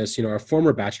talks on this. Our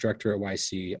former batch director at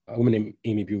YC, a woman named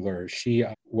Amy Buehler, she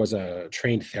was a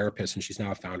trained therapist and she's now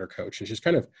a founder coach. And she's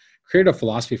kind of created a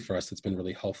philosophy for us that's been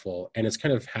really helpful. And it's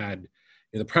kind of had,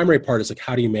 the primary part is like,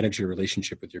 how do you manage your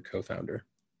relationship with your co-founder?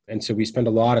 And so we spend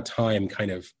a lot of time kind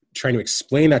of trying to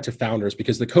explain that to founders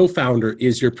because the co-founder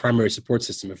is your primary support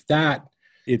system.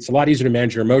 It's a lot easier to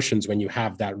manage your emotions when you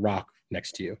have that rock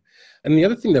next to you. And the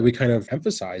other thing that we kind of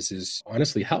emphasize is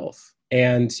honestly health.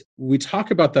 And we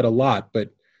talk about that a lot, but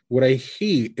what I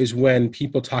hate is when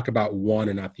people talk about one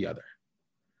and not the other.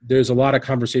 There's a lot of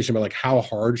conversation about like how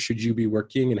hard should you be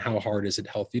working and how hard is it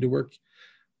healthy to work?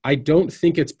 I don't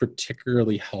think it's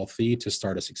particularly healthy to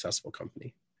start a successful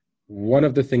company. One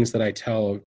of the things that I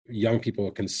tell young people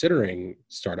considering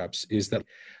startups is that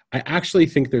I actually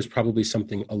think there's probably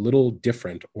something a little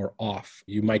different or off,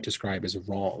 you might describe as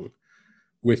wrong,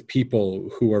 with people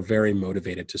who are very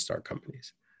motivated to start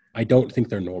companies. I don't think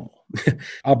they're normal.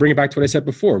 I'll bring it back to what I said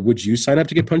before. Would you sign up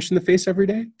to get punched in the face every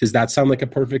day? Does that sound like a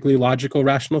perfectly logical,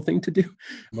 rational thing to do?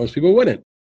 Most people wouldn't.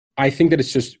 I think that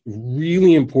it's just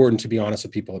really important to be honest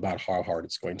with people about how hard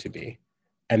it's going to be.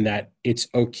 And that it's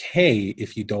okay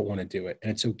if you don't want to do it.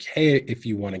 And it's okay if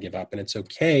you want to give up. And it's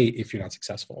okay if you're not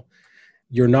successful.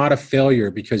 You're not a failure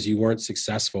because you weren't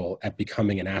successful at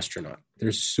becoming an astronaut.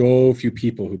 There's so few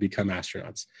people who become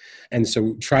astronauts. And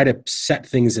so try to set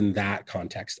things in that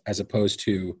context as opposed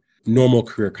to normal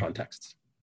career contexts.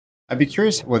 I'd be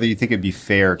curious whether you think it'd be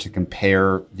fair to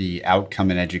compare the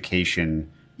outcome in education,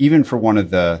 even for one of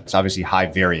the, it's obviously high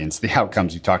variance, the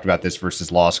outcomes, you talked about this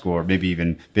versus law school or maybe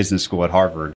even business school at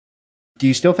Harvard. Do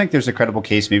you still think there's a credible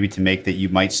case maybe to make that you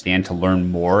might stand to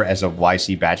learn more as a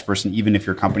YC batch person, even if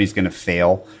your company's going to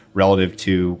fail relative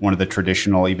to one of the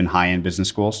traditional, even high-end business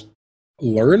schools?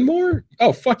 Learn more?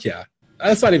 Oh, fuck yeah.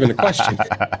 That's not even a question.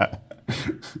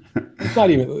 It's not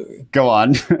even. Go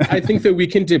on. I think that we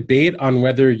can debate on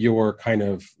whether your kind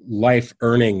of life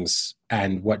earnings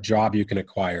and what job you can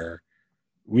acquire,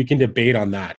 we can debate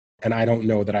on that. And I don't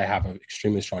know that I have an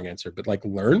extremely strong answer, but like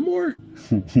learn more?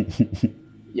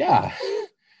 Yeah.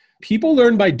 People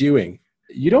learn by doing.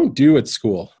 You don't do at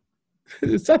school.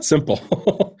 It's that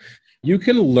simple. You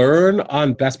can learn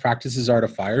on best practices are to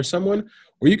fire someone,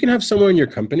 or you can have someone in your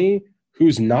company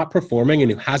who's not performing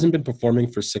and who hasn't been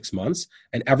performing for 6 months.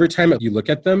 And every time you look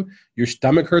at them, your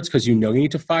stomach hurts because you know you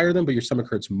need to fire them, but your stomach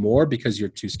hurts more because you're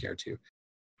too scared to.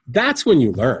 That's when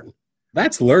you learn.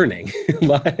 That's learning.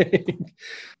 Like,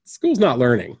 school's not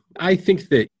learning. I think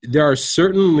that there are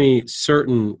certainly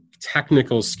certain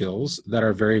technical skills that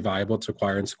are very valuable to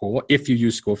acquire in school if you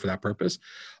use school for that purpose.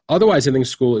 Otherwise, I think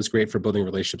school is great for building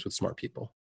relationships with smart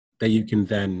people that you can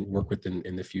then work with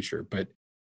in the future. But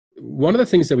one of the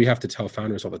things that we have to tell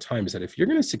founders all the time is that if you're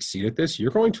going to succeed at this,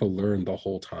 you're going to learn the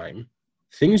whole time.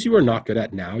 Things you are not good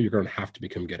at now, you're going to have to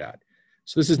become good at.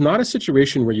 So this is not a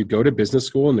situation where you go to business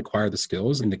school and acquire the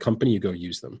skills, and the company you go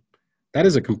use them. That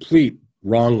is a complete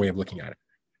wrong way of looking at it.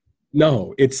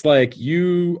 No, it's like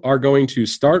you are going to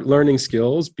start learning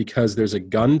skills because there's a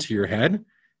gun to your head.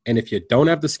 And if you don't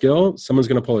have the skill, someone's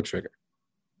going to pull a trigger.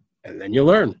 And then you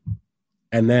learn.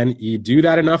 And then you do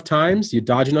that enough times, you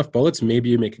dodge enough bullets, maybe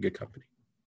you make a good company.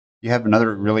 You have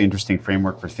another really interesting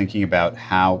framework for thinking about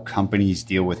how companies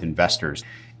deal with investors.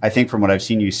 I think from what I've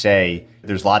seen you say,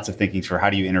 there's lots of thinkings for how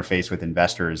do you interface with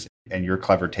investors. And your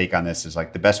clever take on this is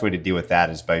like the best way to deal with that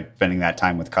is by spending that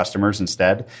time with customers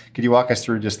instead. Could you walk us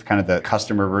through just kind of the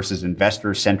customer versus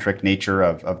investor-centric nature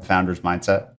of the founder's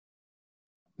mindset?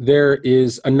 There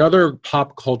is another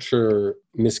pop culture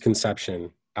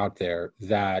misconception out there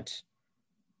that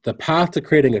the path to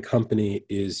creating a company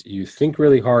is you think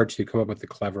really hard to come up with a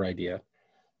clever idea. And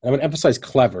I'm going to emphasize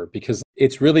clever because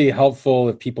it's really helpful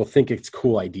if people think it's a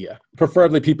cool idea,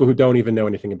 preferably people who don't even know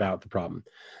anything about the problem.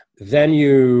 Then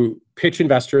you pitch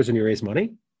investors and you raise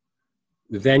money.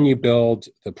 Then you build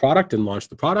the product and launch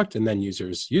the product, and then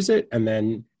users use it, and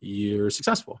then you're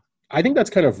successful. I think that's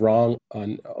kind of wrong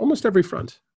on almost every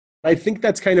front. I think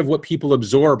that's kind of what people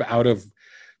absorb out of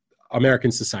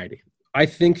American society. I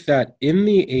think that in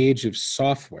the age of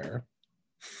software,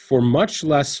 for much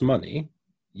less money,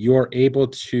 you're able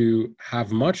to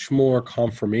have much more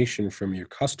confirmation from your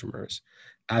customers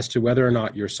as to whether or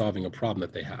not you're solving a problem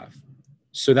that they have.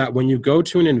 So that when you go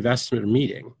to an investment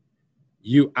meeting,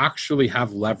 you actually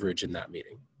have leverage in that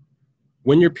meeting.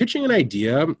 When you're pitching an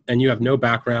idea and you have no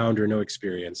background or no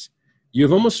experience, you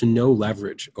have almost no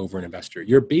leverage over an investor.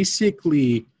 You're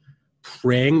basically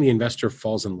praying the investor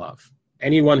falls in love.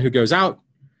 Anyone who goes out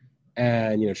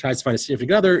and tries to find a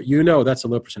significant other, that's a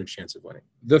low percentage chance of winning.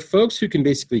 The folks who can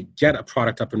basically get a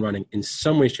product up and running in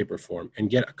some way, shape, or form and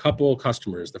get a couple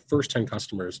customers, the first 10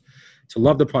 customers, to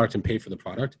love the product and pay for the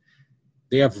product,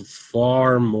 they have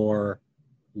far more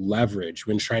leverage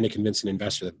when trying to convince an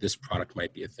investor that this product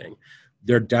might be a thing.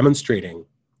 They're demonstrating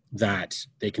that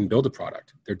they can build a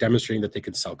product. They're demonstrating that they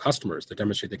can sell customers. They're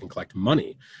demonstrating they can collect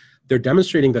money. They're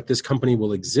demonstrating that this company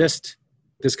will exist.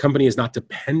 This company is not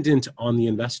dependent on the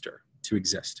investor to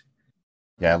exist.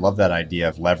 Yeah, I love that idea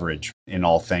of leverage in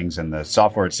all things. And the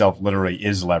software itself literally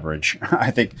is leverage.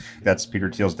 I think that's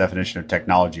Peter Thiel's definition of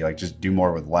technology, like just do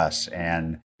more with less.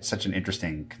 And it's such an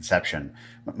interesting conception.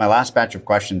 My last batch of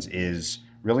questions is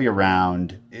really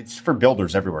around, it's for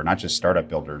builders everywhere, not just startup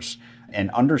builders, and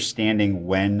understanding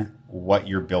when what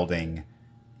you're building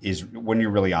is when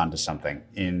you're really onto something.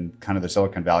 In kind of the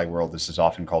Silicon Valley world, this is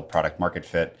often called product market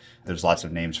fit. There's lots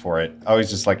of names for it. I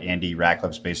always just like Andy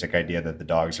Ratcliffe's basic idea that the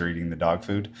dogs are eating the dog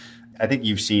food. I think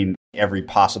you've seen every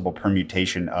possible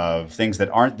permutation of things that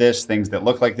aren't this, things that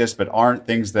look like this but aren't,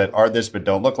 things that are this but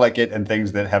don't look like it, and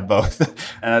things that have both.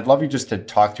 And I'd love you just to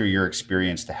talk through your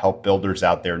experience to help builders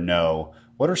out there know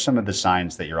what are some of the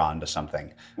signs that you're onto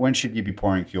something. When should you be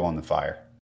pouring fuel on the fire?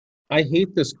 I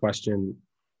hate this question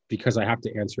because I have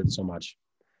to answer it so much,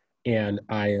 and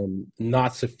I am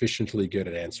not sufficiently good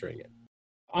at answering it.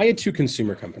 I had 2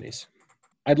 consumer companies.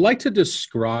 I'd like to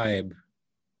describe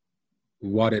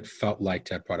what it felt like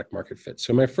to have product market fit.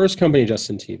 So my first company,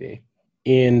 Justin TV,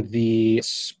 in the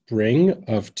spring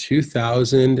of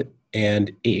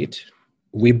 2008,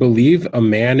 we believe a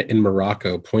man in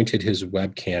Morocco pointed his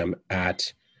webcam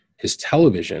at his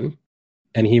television,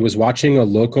 and he was watching a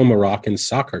local Moroccan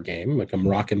soccer game, like a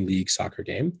Moroccan league soccer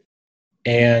game.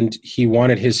 And he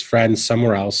wanted his friend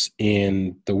somewhere else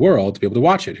in the world to be able to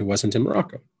watch it, who wasn't in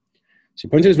Morocco. So he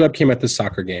pointed his webcam at this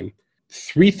soccer game.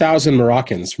 3,000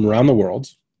 Moroccans from around the world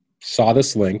saw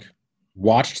this link,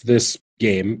 watched this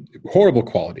game, horrible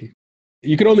quality.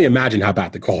 You can only imagine how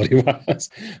bad the quality was.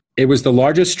 It was the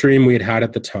largest stream we had had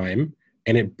at the time,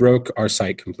 and it broke our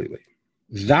site completely.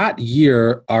 That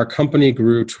year, our company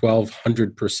grew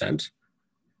 1,200%.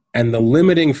 And the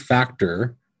limiting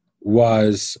factor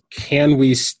was, can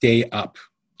we stay up?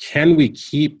 Can we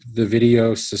keep the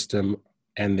video system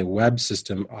and the web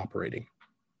system operating?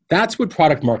 That's what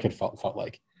product market felt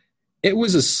like. It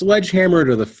was a sledgehammer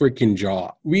to the freaking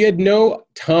jaw. We had no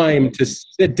time to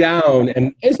sit down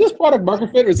and, is this product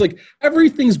market fit? It was like,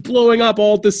 everything's blowing up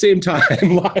all at the same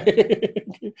time.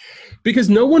 Because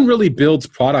no one really builds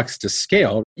products to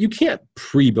scale. You can't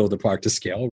pre-build a product to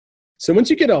scale. So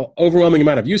once you get an overwhelming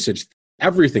amount of usage,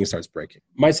 everything starts breaking.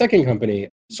 My second company,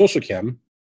 SocialCam,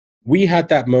 we had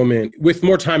that moment. With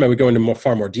more time, I would go into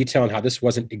far more detail on how this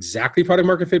wasn't exactly product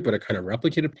market fit, but it kind of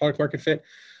replicated product market fit.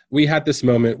 We had this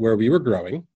moment where we were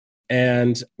growing.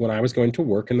 And when I was going to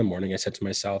work in the morning, I said to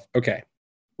myself, okay,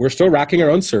 we're still racking our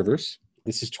own servers.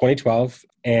 This is 2012.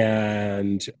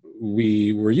 And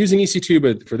we were using EC2,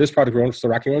 but for this product, we're still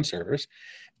racking our own servers.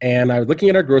 And I was looking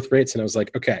at our growth rates and I was like,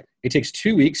 okay, it takes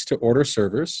 2 weeks to order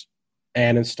servers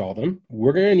and install them.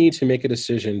 We're going to need to make a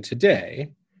decision today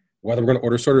whether we're going to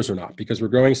order servers or not, because we're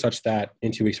growing such that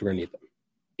in 2 weeks we're going to need them.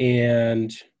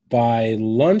 And by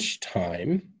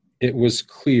lunchtime, it was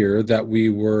clear that we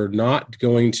were not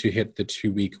going to hit the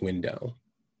 2-week window,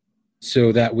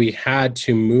 so that we had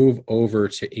to move over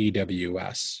to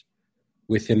AWS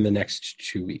within the next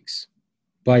 2 weeks.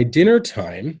 By dinner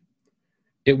time,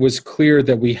 it was clear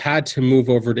that we had to move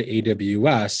over to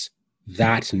AWS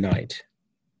that night.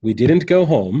 We didn't go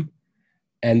home,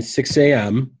 and 6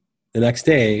 a.m. the next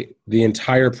day, the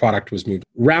entire product was moved.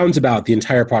 Roundabout, the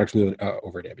entire product was moved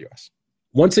over to AWS.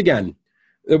 Once again,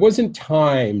 there wasn't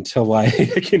time to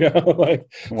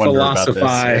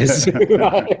philosophize.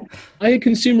 I had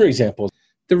consumer examples.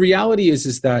 The reality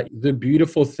is that the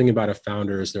beautiful thing about a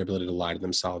founder is their ability to lie to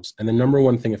themselves. And the number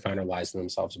one thing a founder lies to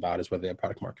themselves about is whether they have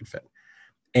product market fit.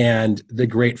 And the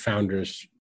great founders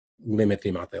limit the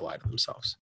amount they lie to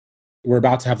themselves. We're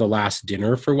about to have the last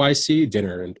dinner for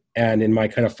YC, and in my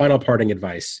kind of final parting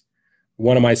advice,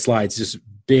 one of my slides, just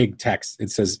big text, it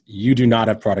says, you do not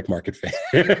have product market fit.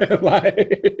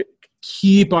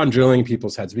 Keep on drilling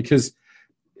people's heads, because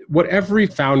what every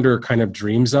founder kind of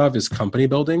dreams of is company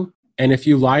building. And if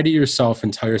you lie to yourself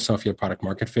and tell yourself you have product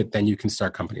market fit, then you can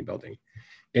start company building.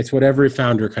 It's what every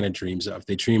founder kind of dreams of.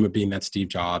 They dream of being that Steve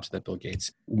Jobs, that Bill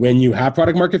Gates. When you have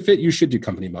product market fit, you should do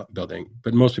company building,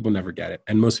 but most people never get it.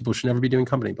 And most people should never be doing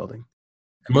company building.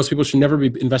 And most people should never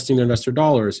be investing their investor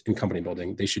dollars in company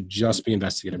building. They should just be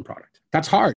investing it in product. That's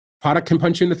hard. Product can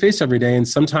punch you in the face every day. And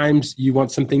sometimes you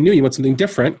want something new. You want something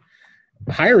different.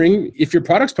 Hiring, if your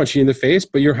product's punching you in the face,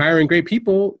 but you're hiring great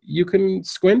people, you can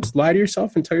squint, lie to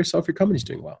yourself, and tell yourself your company's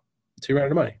doing well until you run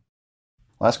out of money.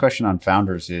 Last question on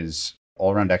founders is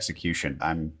all around execution.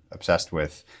 I'm obsessed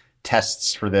with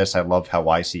tests for this. I love how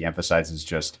YC emphasizes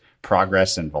just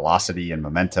progress and velocity and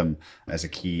momentum as a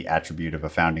key attribute of a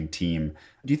founding team.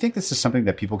 Do you think this is something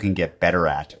that people can get better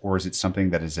at, or is it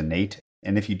something that is innate?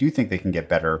 And if you do think they can get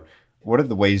better, what are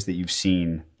the ways that you've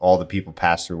seen all the people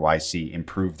pass through YC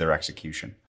improve their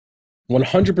execution?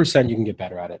 100% you can get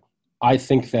better at it. I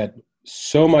think that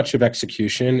so much of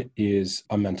execution is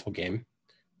a mental game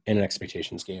and an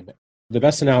expectations game. The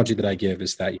best analogy that I give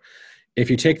is that if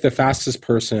you take the fastest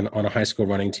person on a high school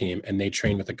running team and they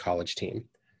train with a college team,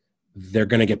 they're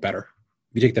going to get better.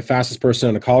 If you take the fastest person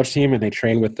on a college team and they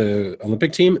train with the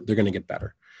Olympic team, they're going to get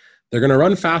better. They're going to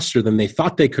run faster than they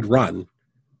thought they could run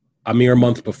a mere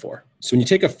month before. So when you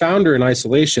take a founder in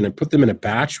isolation and put them in a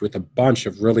batch with a bunch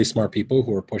of really smart people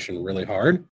who are pushing really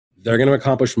hard, they're going to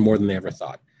accomplish more than they ever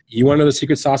thought. You want to know the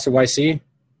secret sauce of YC?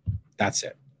 That's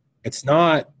it. It's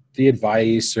not the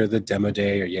advice or the demo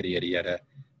day or yada, yada, yada.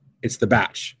 It's the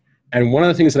batch. And one of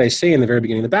the things that I say in the very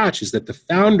beginning of the batch is that the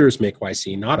founders make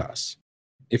YC, not us.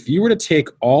 If you were to take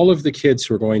all of the kids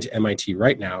who are going to MIT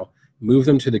right now, move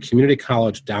them to the community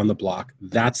college down the block,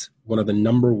 that's one of the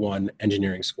number one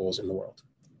engineering schools in the world.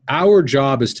 Our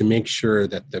job is to make sure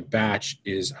that the batch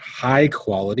is high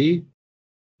quality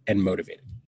and motivated.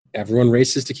 Everyone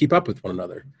races to keep up with one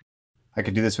another. I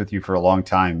could do this with you for a long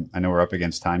time. I know we're up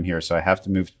against time here, so I have to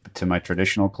move to my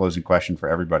traditional closing question for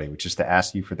everybody, which is to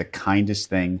ask you for the kindest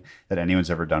thing that anyone's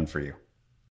ever done for you.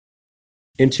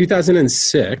 In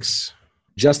 2006,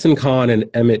 Justin Kahn and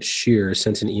Emmett Shear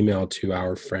sent an email to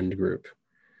our friend group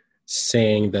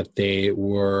saying that they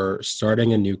were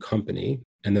starting a new company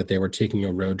and that they were taking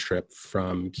a road trip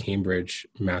from Cambridge,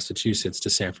 Massachusetts to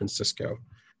San Francisco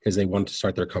because they wanted to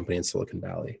start their company in Silicon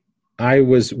Valley. I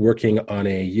was working on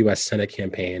a US Senate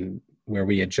campaign where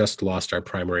we had just lost our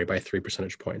primary by 3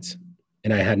 percentage points.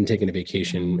 And I hadn't taken a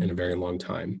vacation in a very long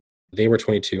time. They were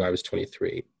 22, I was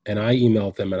 23. And I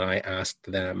emailed them and I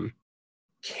asked them,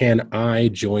 can I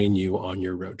join you on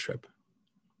your road trip?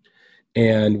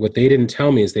 And what they didn't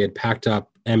tell me is they had packed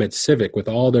up Emmett's Civic with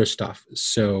all their stuff.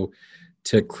 So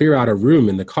to clear out a room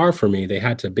in the car for me, they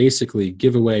had to basically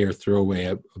give away or throw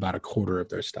away about a quarter of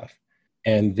their stuff.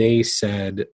 And they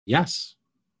said yes.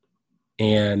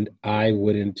 And I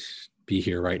wouldn't be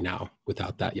here right now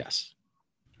without that yes.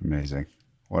 Amazing.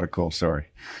 What a cool story.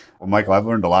 Well, Michael, I've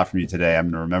learned a lot from you today. I'm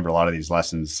going to remember a lot of these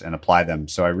lessons and apply them.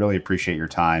 So I really appreciate your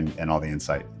time and all the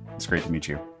insight. It's great to meet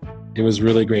you. It was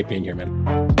really great being here, man.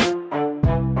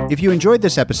 If you enjoyed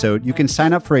this episode, you can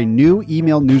sign up for a new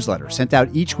email newsletter sent out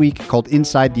each week called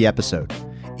Inside the Episode.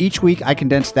 Each week, I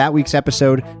condense that week's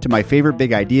episode to my favorite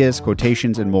big ideas,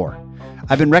 quotations, and more.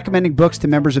 I've been recommending books to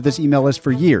members of this email list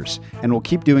for years, and will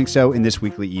keep doing so in this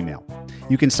weekly email.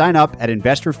 You can sign up at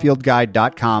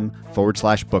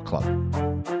investorfieldguide.com/book club.